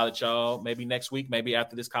 and we'll holler at y'all maybe next week, maybe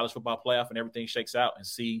after this college football playoff and everything shakes out, and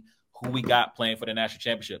see who we got playing for the national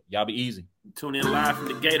championship. Y'all be easy. Tune in live from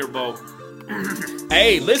the Gator Bowl.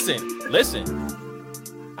 Hey, listen.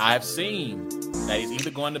 I've seen that he's either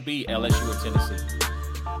going to be LSU or Tennessee.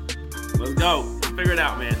 Let's go. Figure it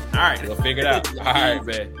out, man. All right. We'll figure it out. All right,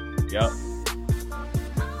 man. Yep.